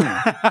all the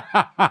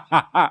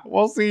time.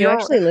 well, see, You you're,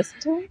 actually listen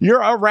to him?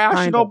 you're a rational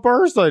Kind of.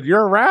 person.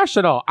 You're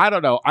irrational. I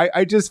don't know.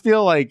 I just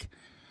feel like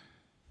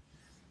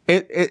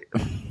it.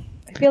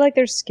 I feel like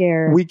they're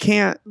scared. we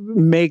can't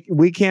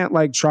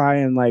like try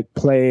and like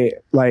play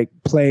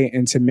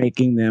into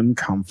making them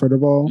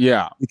comfortable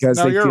Yeah, because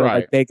No, they you're feel right.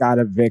 like they got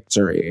a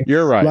victory.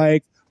 you're right.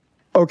 Like,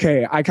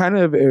 okay, I kind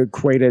of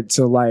equate it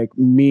to like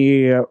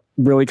me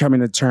really coming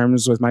to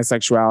terms with my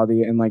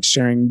sexuality and like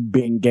sharing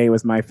being gay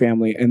with my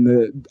family and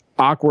the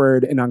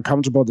awkward and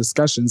uncomfortable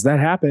discussions that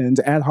happened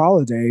at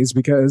holidays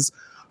because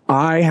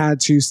I had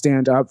to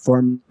stand up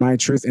for my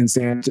truth and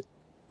stand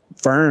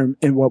firm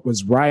in what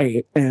was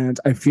right. And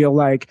I feel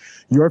like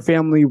your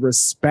family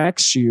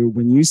respects you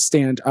when you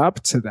stand up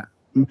to them.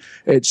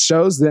 it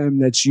shows them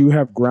that you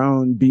have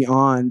grown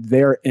beyond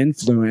their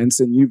influence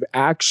and you've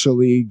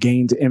actually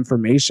gained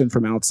information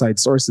from outside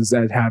sources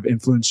that have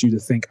influenced you to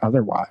think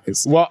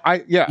otherwise. Well, I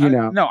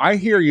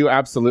hear you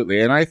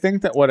absolutely, and I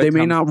think that they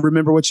may not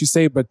remember what you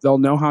say, but they'll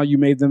know how you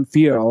made them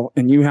feel,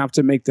 and you have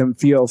to make them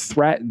feel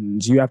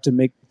threatened. You have to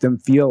make them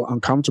feel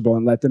uncomfortable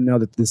and let them know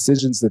that the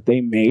decisions that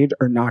they made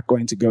are not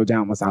going to go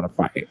down without a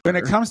fight. When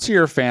it comes to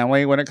your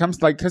family,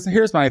 because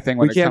here's my thing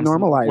when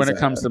it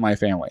comes to my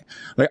family,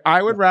 like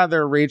I would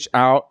rather reach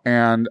out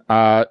and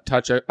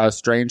touch a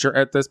stranger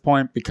at this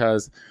point,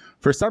 because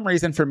for some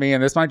reason for me,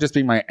 and this might just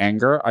be my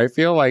anger, I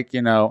feel like,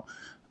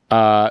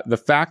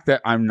 the fact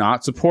that I'm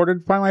not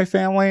supported by my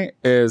family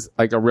is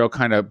like a real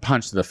kind of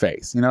punch to the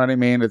face. You know what I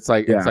mean? It's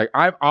like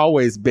I've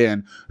always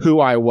been who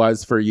I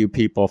was for you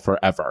people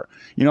forever.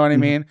 You know what I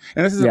mean?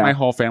 And this isn't my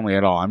whole family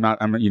at all.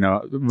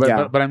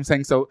 But I'm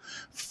saying, so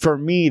for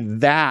me,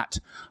 that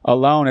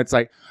alone, it's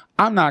like,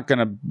 I'm not going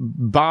to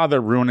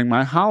bother ruining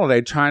my holiday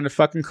trying to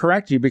fucking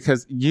correct you,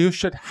 because you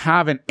should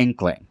have an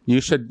inkling.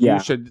 You should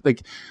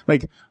like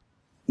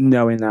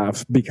know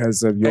enough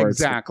because of your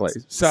exactly.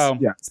 So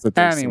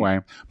anyway,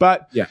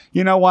 but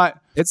you know what?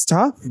 It's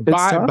tough.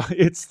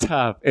 It's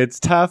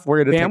tough.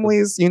 We're gonna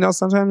families.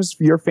 Sometimes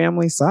your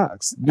family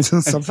sucks.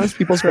 Sometimes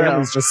people's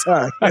families just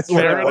suck. That's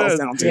what it boils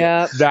down to.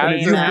 Yeah,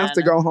 if you have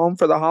to go home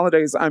for the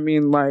holidays, I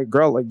mean, like,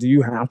 girl, like, do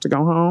you have to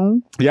go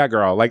home? Yeah,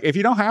 girl. Like, if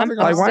you don't have to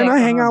go, like, why not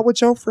hang out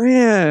with your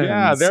friends?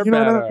 Yeah, they're you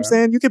know better. what I'm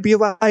saying? You could be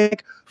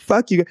like,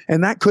 fuck you,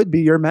 and that could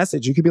be your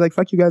message. You could be like,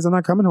 fuck you guys, I'm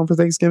not coming home for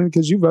Thanksgiving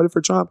because you voted for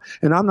Trump,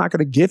 and I'm not going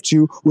to gift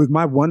you with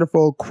my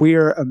wonderful,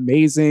 queer,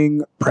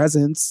 amazing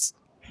presents.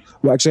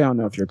 Well, actually, I don't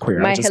know if you're queer.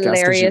 My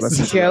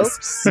hilarious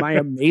jokes. My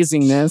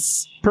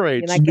amazingness.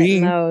 Preach.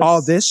 Me,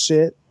 all this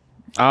shit.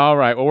 All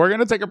right. Well, we're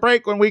going to take a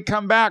break. When we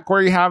come back,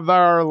 we have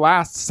our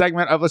last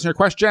segment of listener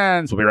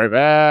questions. We'll be right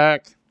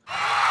back.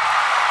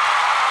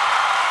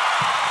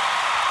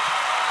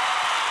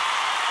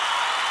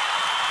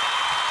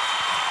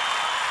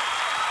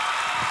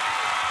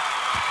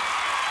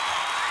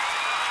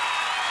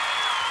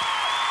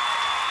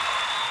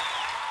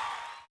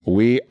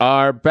 We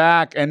are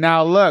back. And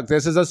now look,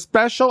 this is a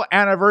special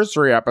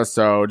anniversary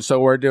episode. So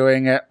we're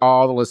doing it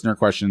all the listener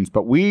questions,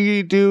 but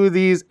we do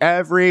these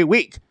every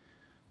week.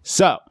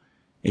 So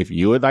if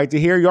you would like to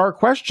hear your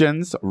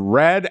questions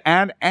read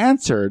and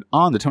answered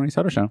on the Tony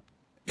Soto Show,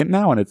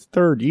 now in its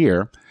third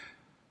year,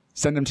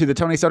 send them to the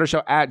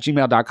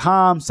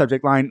TonySotoShow@gmail.com,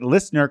 subject line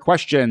listener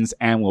questions,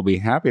 and we'll be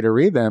happy to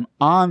read them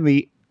on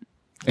the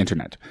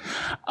internet.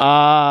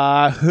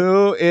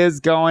 Who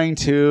is going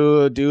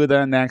to do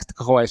the next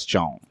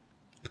question?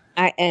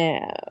 I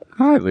am.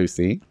 Hi,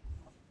 Lucy.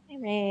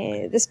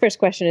 Hey, this first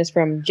question is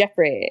from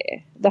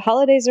Jeffrey. The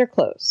holidays are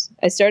close.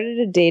 I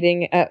started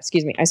dating a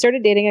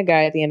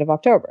guy at the end of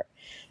October.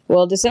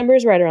 Well, December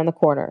is right around the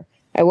corner.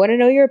 I want to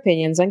know your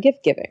opinions on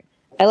gift giving.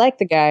 I like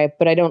the guy,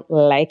 but I don't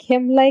like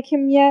him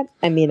yet.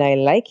 I mean, I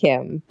like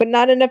him, but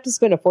not enough to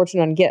spend a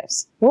fortune on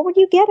gifts. What would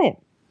you get him?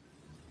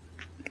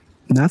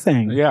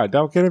 Nothing. Yeah,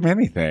 don't get him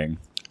anything.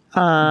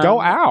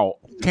 Go out.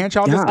 Can't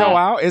y'all just go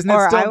out? Isn't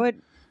it still...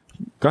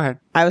 Go ahead.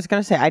 I was going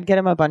to say, I'd get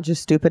him a bunch of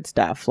stupid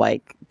stuff,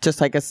 like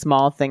just like a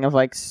small thing of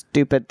like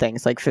stupid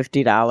things, like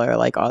 $50,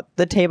 like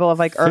the table of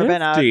like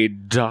Urban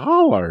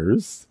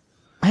 $50?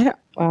 I don't.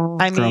 Wow.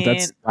 I mean,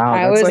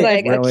 I was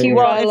like really a cute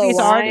bottle of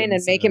wine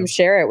and make him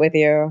share it with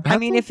you. I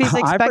mean, if he's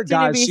expecting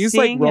to be she's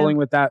seeing like rolling him,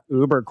 with that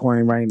Uber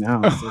coin right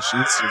now, so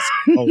she's just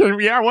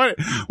yeah.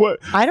 What?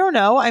 I don't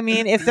know. I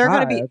mean, if they're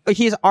going to be,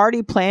 he's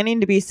already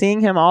planning to be seeing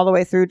him all the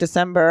way through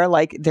December.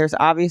 Like, there's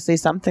obviously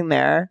something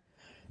there.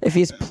 If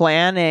he's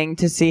planning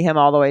to see him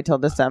all the way till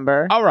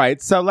December. All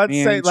right. So let's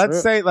say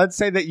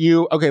that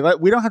you. Okay.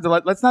 We don't have to.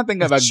 Let's not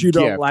think of a you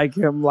gift. Don't like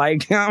him.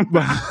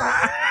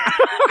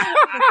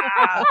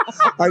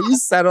 Are you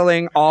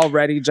settling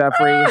already,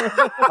 Jeffrey?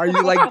 Are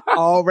you like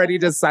already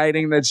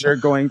deciding that you're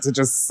going to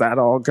just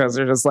settle because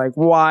you're just like,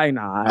 why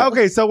not?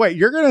 Okay, so wait,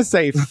 you're gonna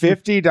say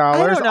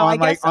 $50 on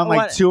like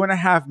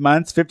 2.5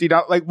 months,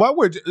 $50. Like, what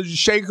would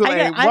Shea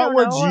Coulee? What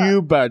would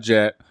you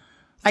budget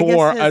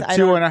for a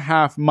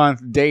 2.5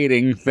 month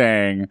dating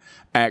thing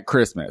at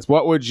Christmas?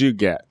 What would you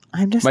get?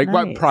 I'm just like,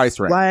 nice. what price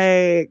range?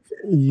 Like,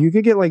 you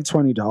could get like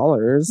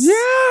 $20.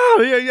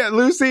 Yeah,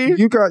 Lucy.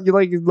 You got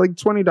like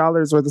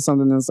 $20 worth of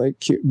something that's like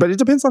cute, but it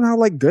depends on how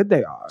like good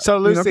they are. So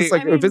Lucy,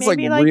 if it's like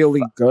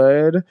really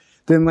good,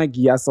 then like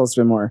yes, I'll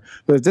spend more.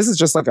 But if this is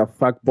just like a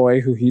fuck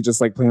boy who he just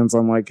like plans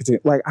on like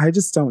I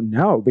just don't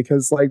know,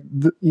 because like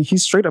he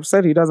straight up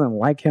said he doesn't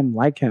like him.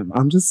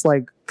 I'm just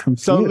like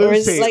confused. So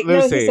Lucy,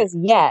 no, he says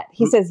yet.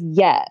 He says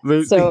yet.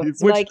 So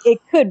it's like it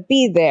could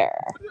be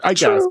there. I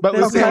guess, but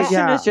this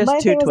question is just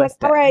too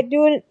twisted. Like, all right,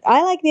 do it.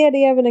 I like the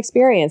idea of an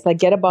experience. Like,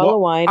 get a bottle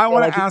of wine. I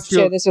want to ask you.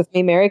 Share this with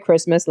me. Merry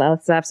Christmas.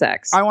 Let's have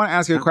sex. I want to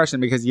ask you a question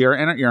because you're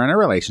in a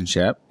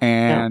relationship,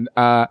 and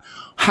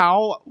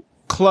how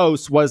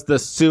close was the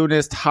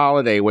soonest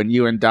holiday when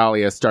you and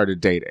Dahlia started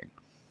dating?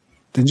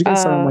 Didn't you guys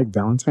start on like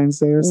Valentine's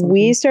Day or something?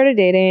 We started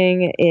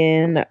dating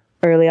in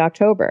early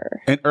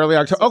October. In early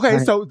October. Okay,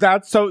 so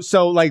that's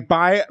so like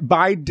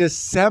by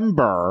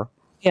December,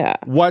 Yeah.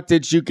 what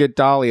did you get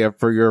Dahlia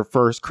for your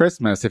first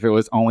Christmas if it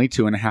was only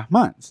 2.5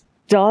 months?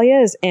 Dahlia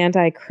is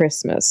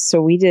anti-Christmas,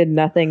 so we did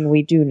nothing,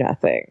 we do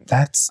nothing.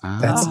 That's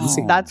Oh.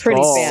 easy. That's Pretty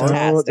goals.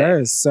 fantastic.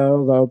 That is so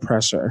low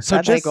pressure. So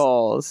That's just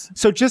goals.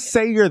 so just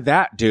say you're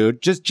that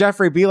dude. Just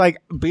Jeffrey, be like,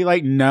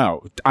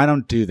 no, I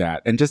don't do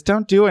that, and just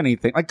don't do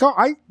anything. Like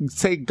I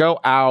say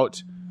go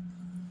out,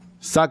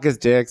 suck his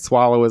dick,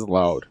 swallow his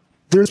load.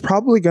 There's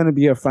probably going to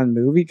be a fun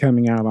movie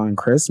coming out on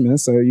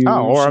Christmas, so you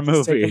or a should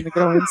just take movie. him to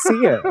go and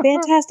see it.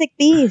 Fantastic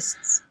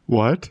Beasts.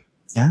 What?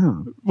 Yeah.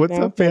 What's No, a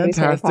nobody's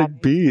Harry Potter.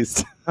 fantastic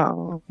beast?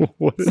 Oh.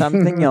 What is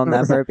Something you'll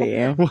never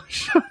be.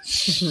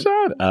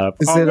 Shut up.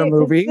 Is it a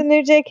movie? It's the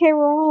new J.K.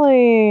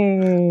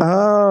 Rowling.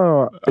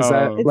 Oh, is Oh.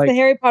 that It's like the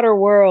Harry Potter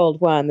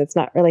world one that's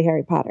not really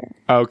Harry Potter.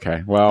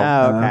 Okay, well,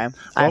 Oh, okay.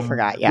 I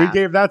forgot. we Yeah.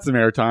 gave that some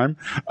airtime.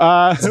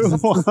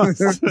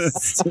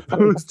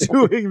 Who's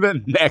doing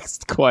the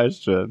next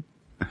question?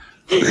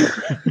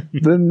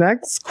 The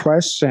next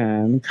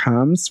question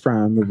comes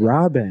from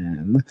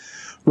Robin.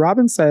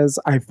 Robin says,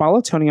 I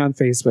follow Tony on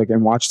Facebook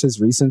and watched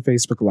his recent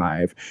Facebook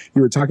Live.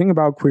 You were talking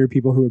about queer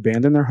people who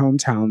abandon their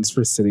hometowns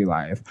for city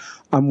life.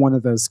 I'm one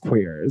of those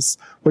queers.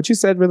 What you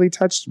said really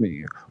touched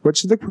me. What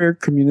should the queer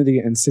community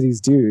and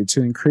cities do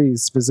to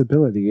increase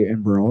visibility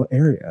in rural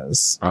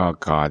areas? Oh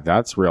God,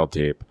 that's real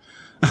deep.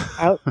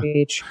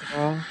 Outreach.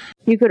 girl.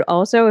 You could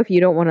also, if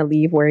you don't want to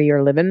leave where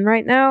you're living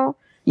right now,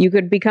 you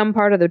could become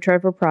part of the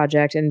Trevor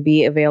Project and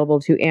be available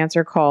to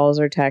answer calls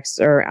or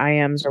texts or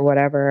IMs or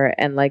whatever,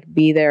 and like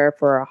be there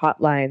for a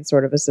hotline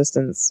sort of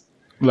assistance.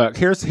 Look,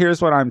 here's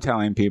what I'm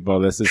telling people.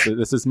 This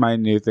is my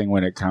new thing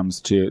when it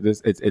comes to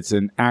this. It's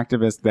an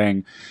activist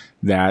thing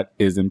that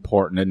is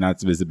important, and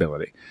that's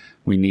visibility.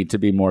 We need to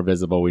be more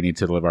visible. We need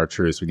to live our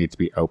truths. We need to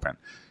be open.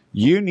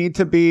 You need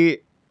to be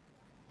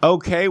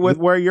okay with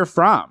where you're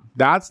from.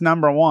 That's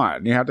number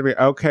one. You have to be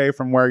okay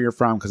from where you're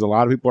from, because a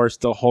lot of people are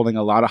still holding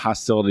a lot of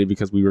hostility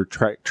because we were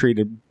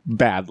treated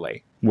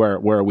badly where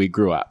we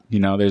grew up. You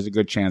know, there's a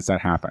good chance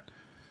that happened.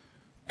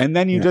 And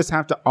then you just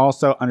have to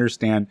also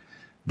understand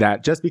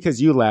that just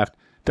because you left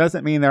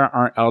doesn't mean there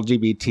aren't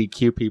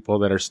LGBTQ people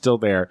that are still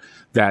there,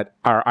 that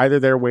are either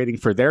there waiting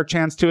for their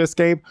chance to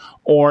escape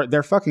or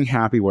they're fucking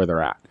happy where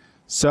they're at.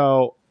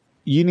 So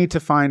you need to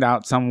find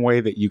out some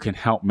way that you can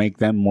help make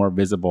them more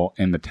visible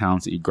in the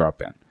towns that you grew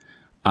up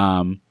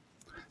in.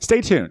 Stay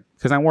tuned,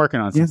 because I'm working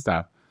on some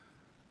stuff.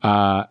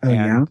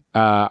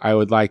 I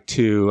would like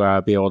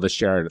to be able to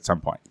share it at some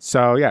point.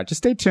 So yeah, just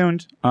stay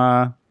tuned.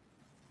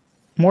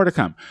 More to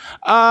come.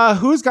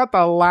 Who's got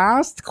the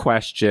last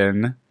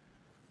question?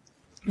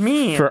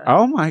 Me.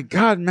 Oh my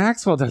God,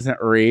 Maxwell doesn't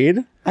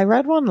read. I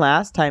read one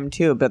last time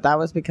too, but that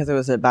was because it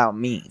was about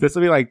me. This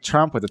will be like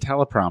Trump with a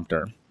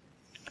teleprompter.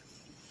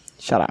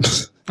 Shut up.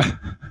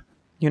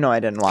 You know I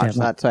didn't watch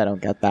that, so I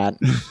don't get that.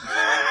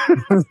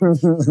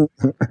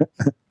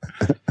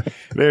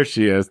 There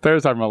she is.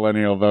 There's our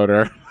millennial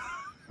voter.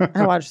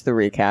 I watched the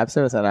recaps.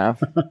 It was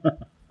enough.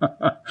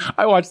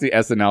 I watched the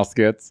SNL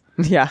skits.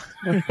 Yeah.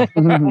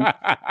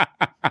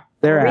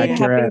 They're Read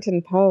accurate.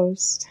 Huffington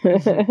Post.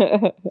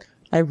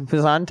 I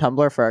was on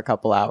Tumblr for a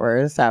couple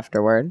hours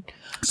afterward.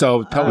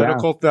 So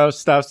political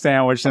stuff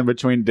sandwiched in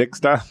between dick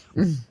stuff.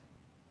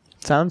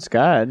 Sounds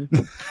good.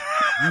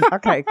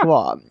 Okay,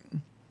 cool.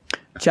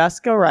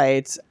 Jessica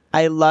writes,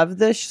 I love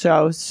this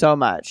show so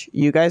much.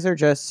 You guys are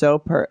just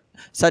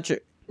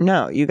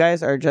you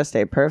guys are just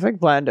a perfect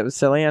blend of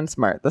silly and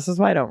smart. This is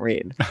why I don't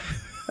read.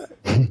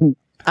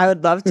 I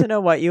would love to know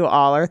what you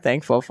all are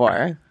thankful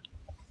for.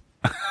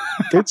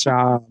 Good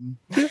job.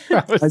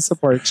 I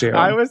support you.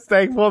 I was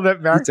thankful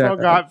that Maxwell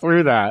got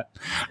through that.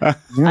 Yeah.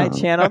 I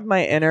channeled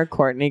my inner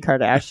Kourtney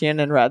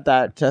Kardashian and read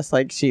that just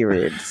like she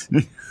reads,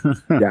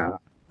 Yeah.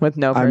 with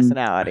no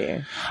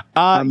personality.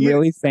 I'm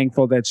really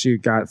thankful that you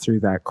got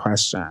through that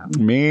question.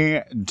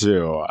 Me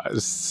too.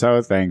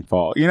 So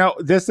thankful. You know,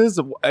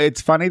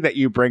 it's funny that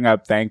you bring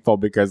up thankful,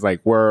 because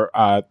like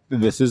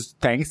this is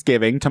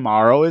Thanksgiving.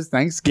 Tomorrow is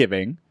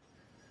Thanksgiving.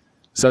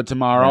 So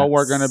tomorrow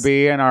we're going to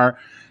be in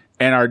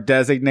our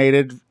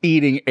designated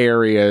eating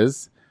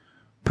areas,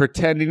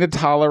 pretending to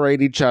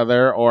tolerate each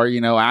other or,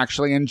 you know,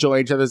 actually enjoy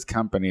each other's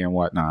company and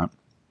whatnot.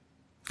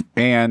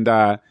 And,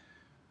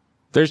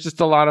 there's just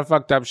a lot of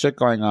fucked up shit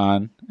going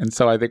on. And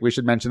so I think we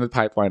should mention the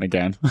pipeline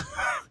again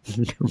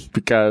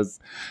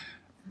because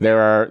there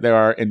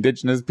are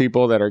indigenous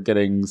people that are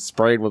getting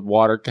sprayed with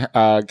water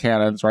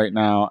cannons right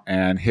now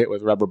and hit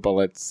with rubber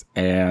bullets.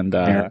 And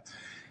so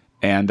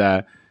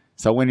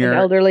when you're An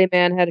elderly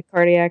man had a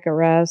cardiac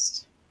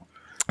arrest.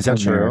 is that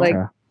true? Like,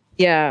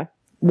 yeah,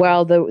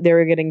 while they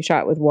were getting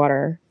shot with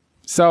water.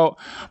 So,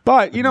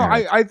 but you know,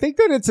 I think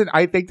that it's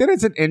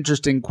an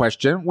interesting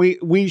question.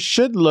 We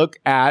should look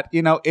at,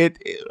 you know,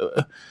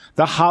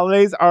 the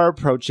holidays are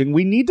approaching.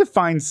 We need to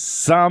find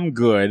some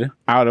good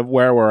out of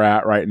where we're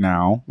at right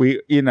now. We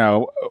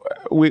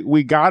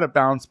got to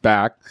bounce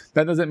back.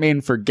 That doesn't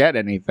mean forget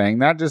anything.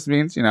 That just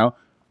means, you know,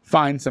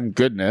 find some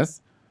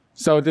goodness.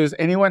 So does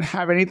anyone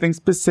have anything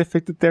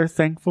specific that they're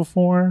thankful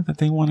for that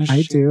they want to share?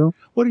 I do.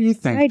 What are you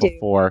thankful do.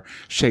 for,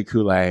 Shea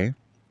Coulee?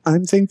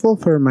 I'm thankful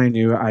for my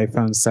new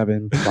iPhone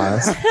 7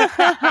 Plus.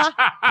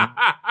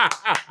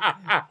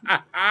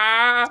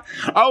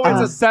 Oh,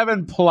 it's a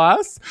 7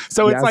 Plus?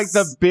 So it's Yes. like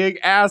the big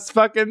ass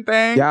fucking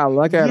thing? Yeah,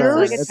 look at You're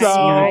it. Like a It's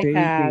tiny so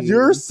iPad. baby.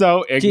 You're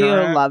so Do you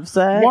ignorant. love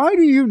it? Why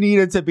do you need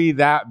it to be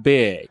that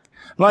big?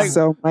 Like,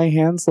 So my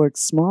hands look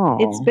small.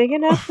 It's big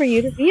enough for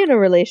you to be in a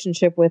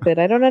relationship with it.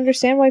 I don't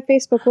understand why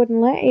Facebook wouldn't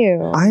let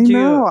you. I Do you-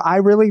 know. I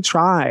really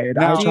tried.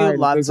 Now, I do you tried.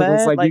 love It's it?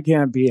 like, you Like-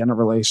 can't be in a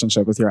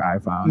relationship with your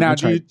iPhone. now I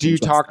do you tried do you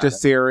just talk to that.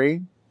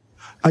 Siri?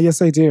 Oh,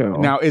 yes, I do.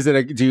 Now is it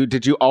a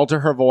did you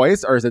alter her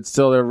voice or is it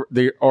still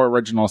the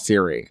original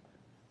Siri?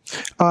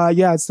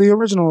 Yeah, it's the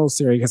original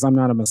Siri because I'm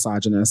not a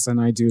misogynist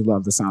and I do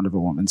love the sound of a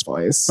woman's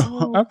voice.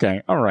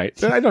 Okay, all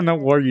right. I don't know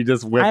where you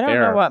just went I don't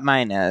there. know what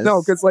mine is.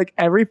 No, because like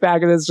every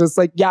faggot is just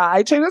like, yeah,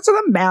 I changed it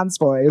to the man's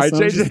voice. I And I'm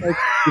changed just it-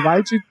 like,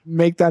 why'd you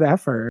make that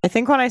effort? I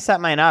think when I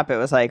set mine up, it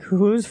was like,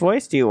 whose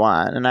voice do you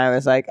want? And I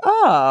was like,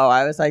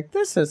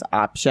 this is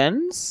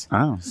options.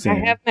 Oh, see. I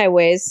have my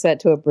ways set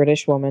to a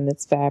British woman.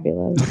 It's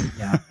fabulous.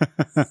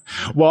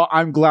 Well,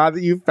 I'm glad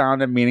that you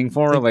found a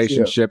meaningful Thank you.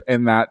 relationship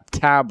in that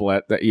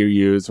tablet that you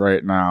use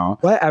right now.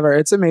 Whatever.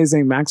 It's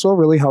amazing. Maxwell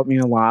really helped me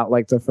a lot.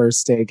 Like the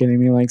first day, getting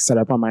me like set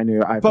up on my new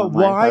iPhone. But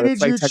why I was,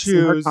 did you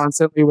texting her choose-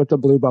 constantly with the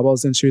blue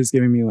bubbles, and she was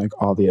giving me like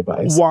all the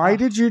advice. Why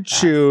did you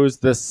choose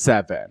the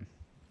 7?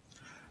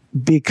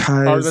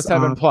 Because Or the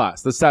 7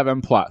 Plus? The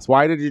 7 Plus.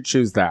 Why did you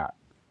choose that?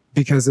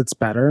 because it's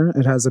better.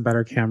 It has a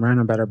better camera and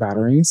a better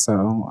battery.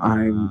 So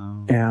I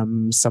Oh.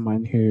 am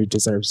someone who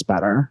deserves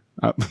better.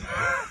 Oh.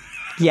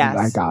 Yes.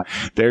 I got.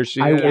 There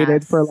she I is.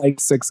 waited for like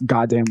 6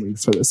 goddamn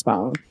weeks for this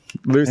phone,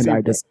 Lucy, and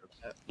I just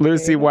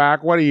Lucy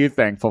Wack, what are you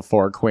thankful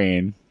for,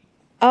 Queen?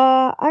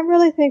 I'm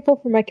really thankful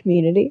for my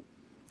community.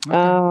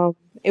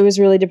 It was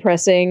really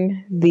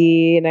depressing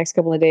the next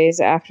couple of days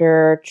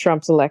after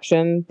Trump's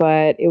election,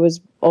 but it was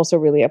also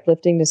really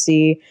uplifting to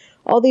see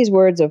all these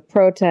words of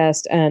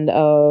protest and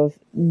of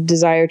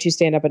desire to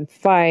stand up and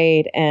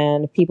fight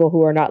and people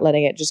who are not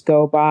letting it just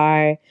go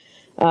by.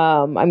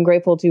 I'm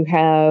grateful to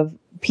have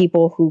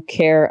people who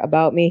care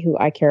about me, who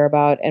I care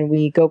about, and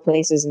we go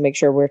places and make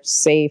sure we're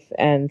safe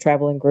and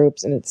travel in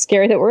groups. And it's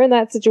scary that we're in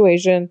that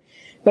situation.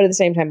 But at the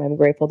same time, I'm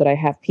grateful that I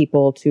have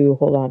people to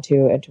hold on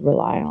to and to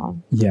rely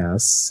on.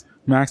 yes.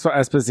 Maxwell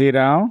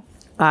Esposito.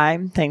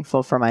 I'm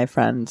thankful for my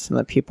friends and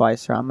the people I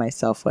surround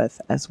myself with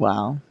as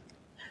well.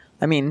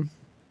 I mean,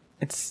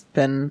 it's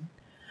been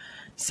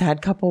a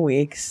sad couple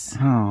weeks.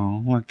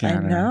 Oh, look I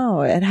at her.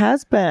 know, it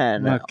has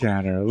been. Look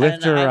at her. Lift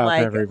And her I'm up,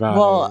 like, everybody.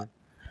 Well,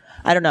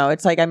 I don't know.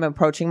 It's like I'm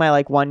approaching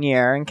my 1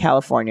 year in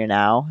California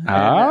now. And,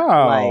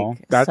 oh,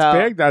 that's so-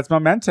 big. That's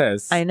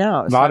momentous. I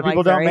know. A lot of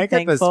people don't very make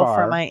it this thankful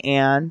far. for my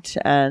aunt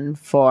and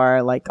for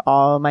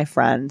all of my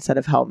friends that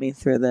have helped me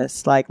through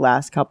this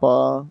last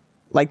couple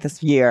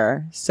this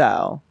year.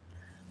 So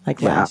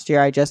last year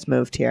I just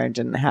moved here and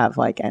didn't have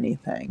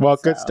anything. Well,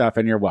 good So- stuff,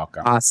 and you're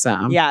welcome.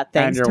 Awesome. Yeah,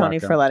 thanks you're Tony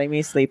welcome. for letting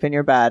me sleep in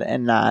your bed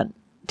and not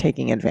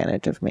taking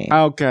advantage of me.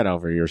 Oh, get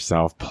over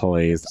yourself,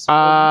 please.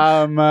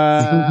 I'm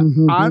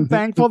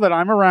thankful that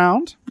I'm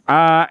around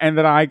and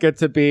that I get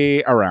to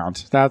be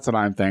around. That's what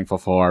I'm thankful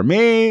for.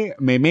 Me.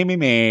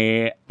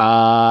 Me.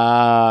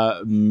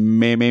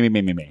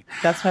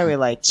 That's why we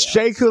like you.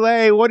 Shea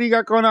Coulee, what do you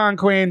got going on,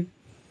 Queen?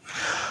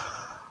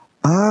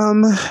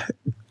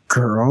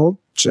 Girl,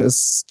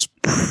 just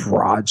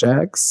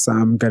projects.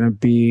 I'm gonna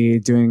be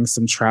doing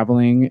some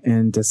traveling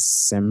in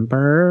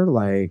December,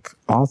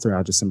 all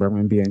throughout December. I'm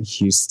gonna be in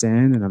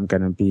Houston and I'm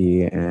gonna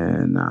be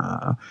in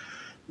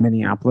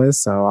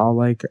Minneapolis. So I'll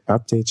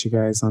update you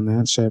guys on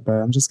that shit. But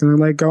I'm just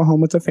gonna go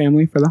home with the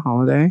family for the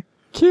holiday,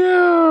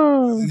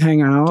 Cute.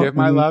 hang out. Give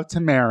my and- love to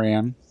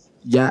Marion.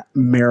 Yeah,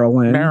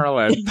 Maryland.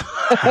 Maryland.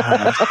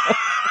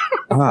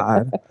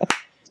 God,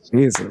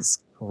 Jesus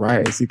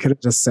Christ! You could have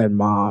just said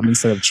mom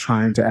instead of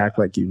trying to act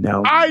like you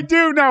know. I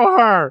do know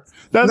her.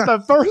 That's the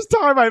first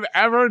time I've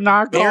ever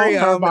not called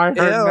her by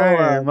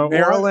her name.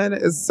 Marilyn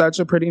is such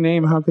a pretty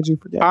name. How could you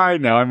forget? I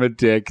know, I'm a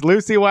dick.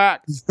 Lucy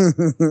Wack.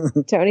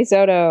 Tony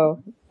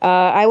Soto.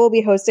 I will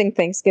be hosting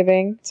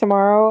Thanksgiving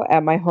tomorrow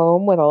at my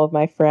home with all of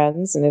my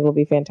friends, and it will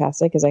be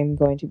fantastic because I'm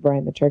going to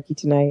brine the turkey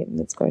tonight, and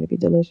it's going to be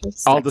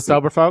delicious. All the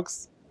sober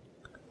folks.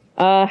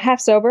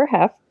 Half sober,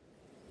 half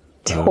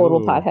total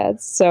Oh.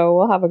 potheads. So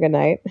we'll have a good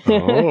night.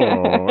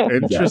 Oh,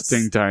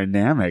 interesting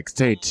dynamic.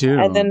 Stay tuned.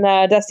 And then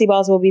Dusty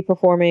Balls will be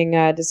performing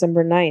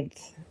December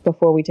 9th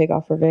before we take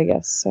off for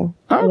Vegas. So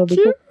oh, it'll be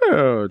cool.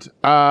 cute.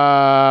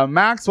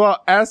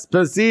 Maxwell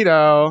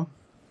Esposito.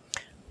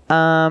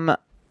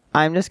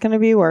 I'm just going to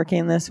be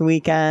working this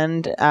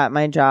weekend at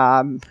my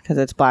job because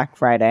it's Black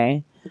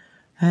Friday.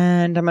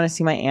 And I'm going to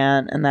see my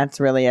aunt, and that's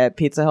really it.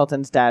 Pizza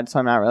Hilton's dead, so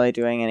I'm not really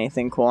doing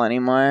anything cool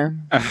anymore.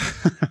 You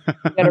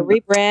got to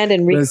rebrand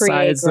and recreate,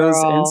 Besides those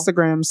girl.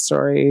 Instagram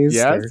stories,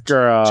 Yes, they're-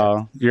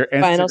 girl. Your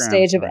Instagram Final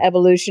stage of story.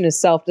 evolution is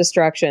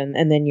self-destruction,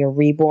 and then you're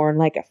reborn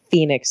like a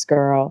phoenix,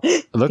 girl.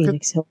 Look at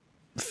Phoenix Hill.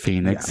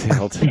 Phoenix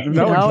Hilton.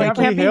 No, No, it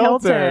can't be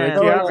Hilton. It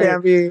No, can't it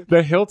can't be.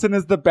 The Hilton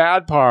is the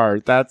bad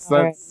part. That's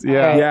All right. yeah.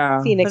 All right.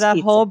 Yeah. Phoenix But that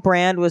Pizza. whole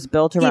brand was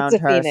built around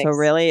Pizza her, so Phoenix.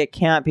 really it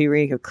can't be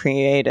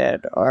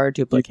recreated or You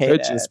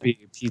duplicated. could just be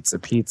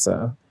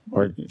pizza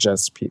or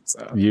just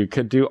pizza. You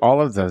could do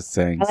all of those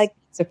things. I like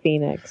Pizza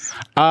Phoenix.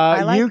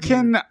 like you you.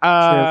 can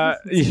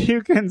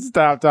you can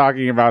stop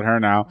talking about her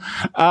now.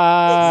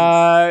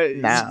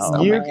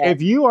 No.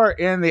 If you are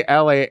in the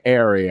LA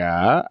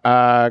area,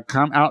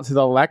 come out to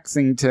the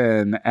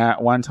Lexington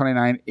at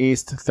 129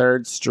 East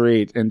 3rd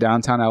Street in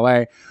downtown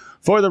LA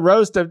for the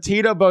roast of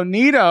Tito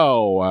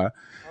Bonito.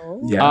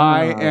 Yeah.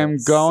 I am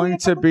going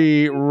to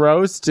be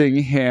roasting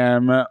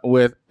him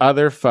with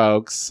other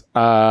folks.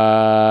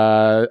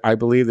 I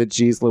believe that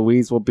Jeez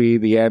Louise will be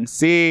the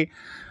MC.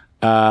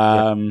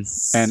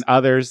 And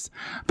others,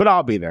 but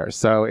I'll be there.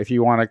 So if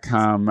you want to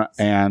come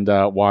and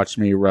watch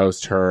me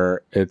roast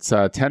her, it's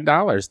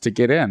 $10 to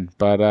get in,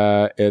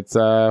 but it's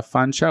a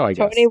fun show, I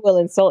guess. Tony will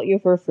insult you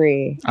for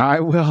free. I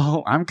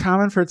will. I'm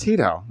coming for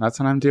Tito. That's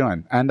what I'm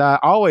doing. And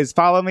always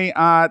follow me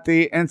at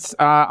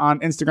on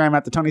Instagram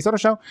at The Tony Soto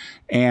Show.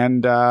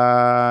 And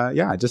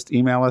yeah, just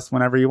email us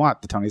whenever you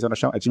want,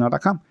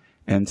 thetonysotoshow@gmail.com.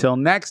 Until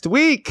next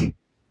week.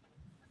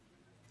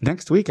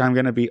 Next week, I'm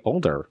going to be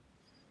older.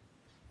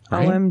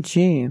 Right?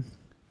 OMG.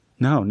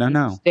 No.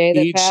 Day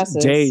that Each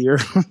passes. day you're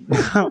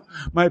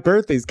My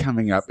birthday's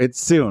coming up. It's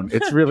soon.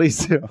 It's really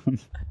soon.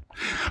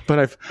 But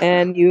I've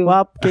And you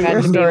Well, get had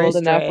your to be story old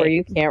enough straight. where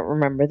you can't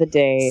remember the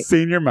date.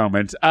 seen your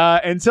moment.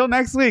 Until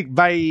next week.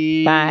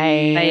 Bye.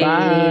 Bye.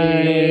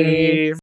 Bye. Bye.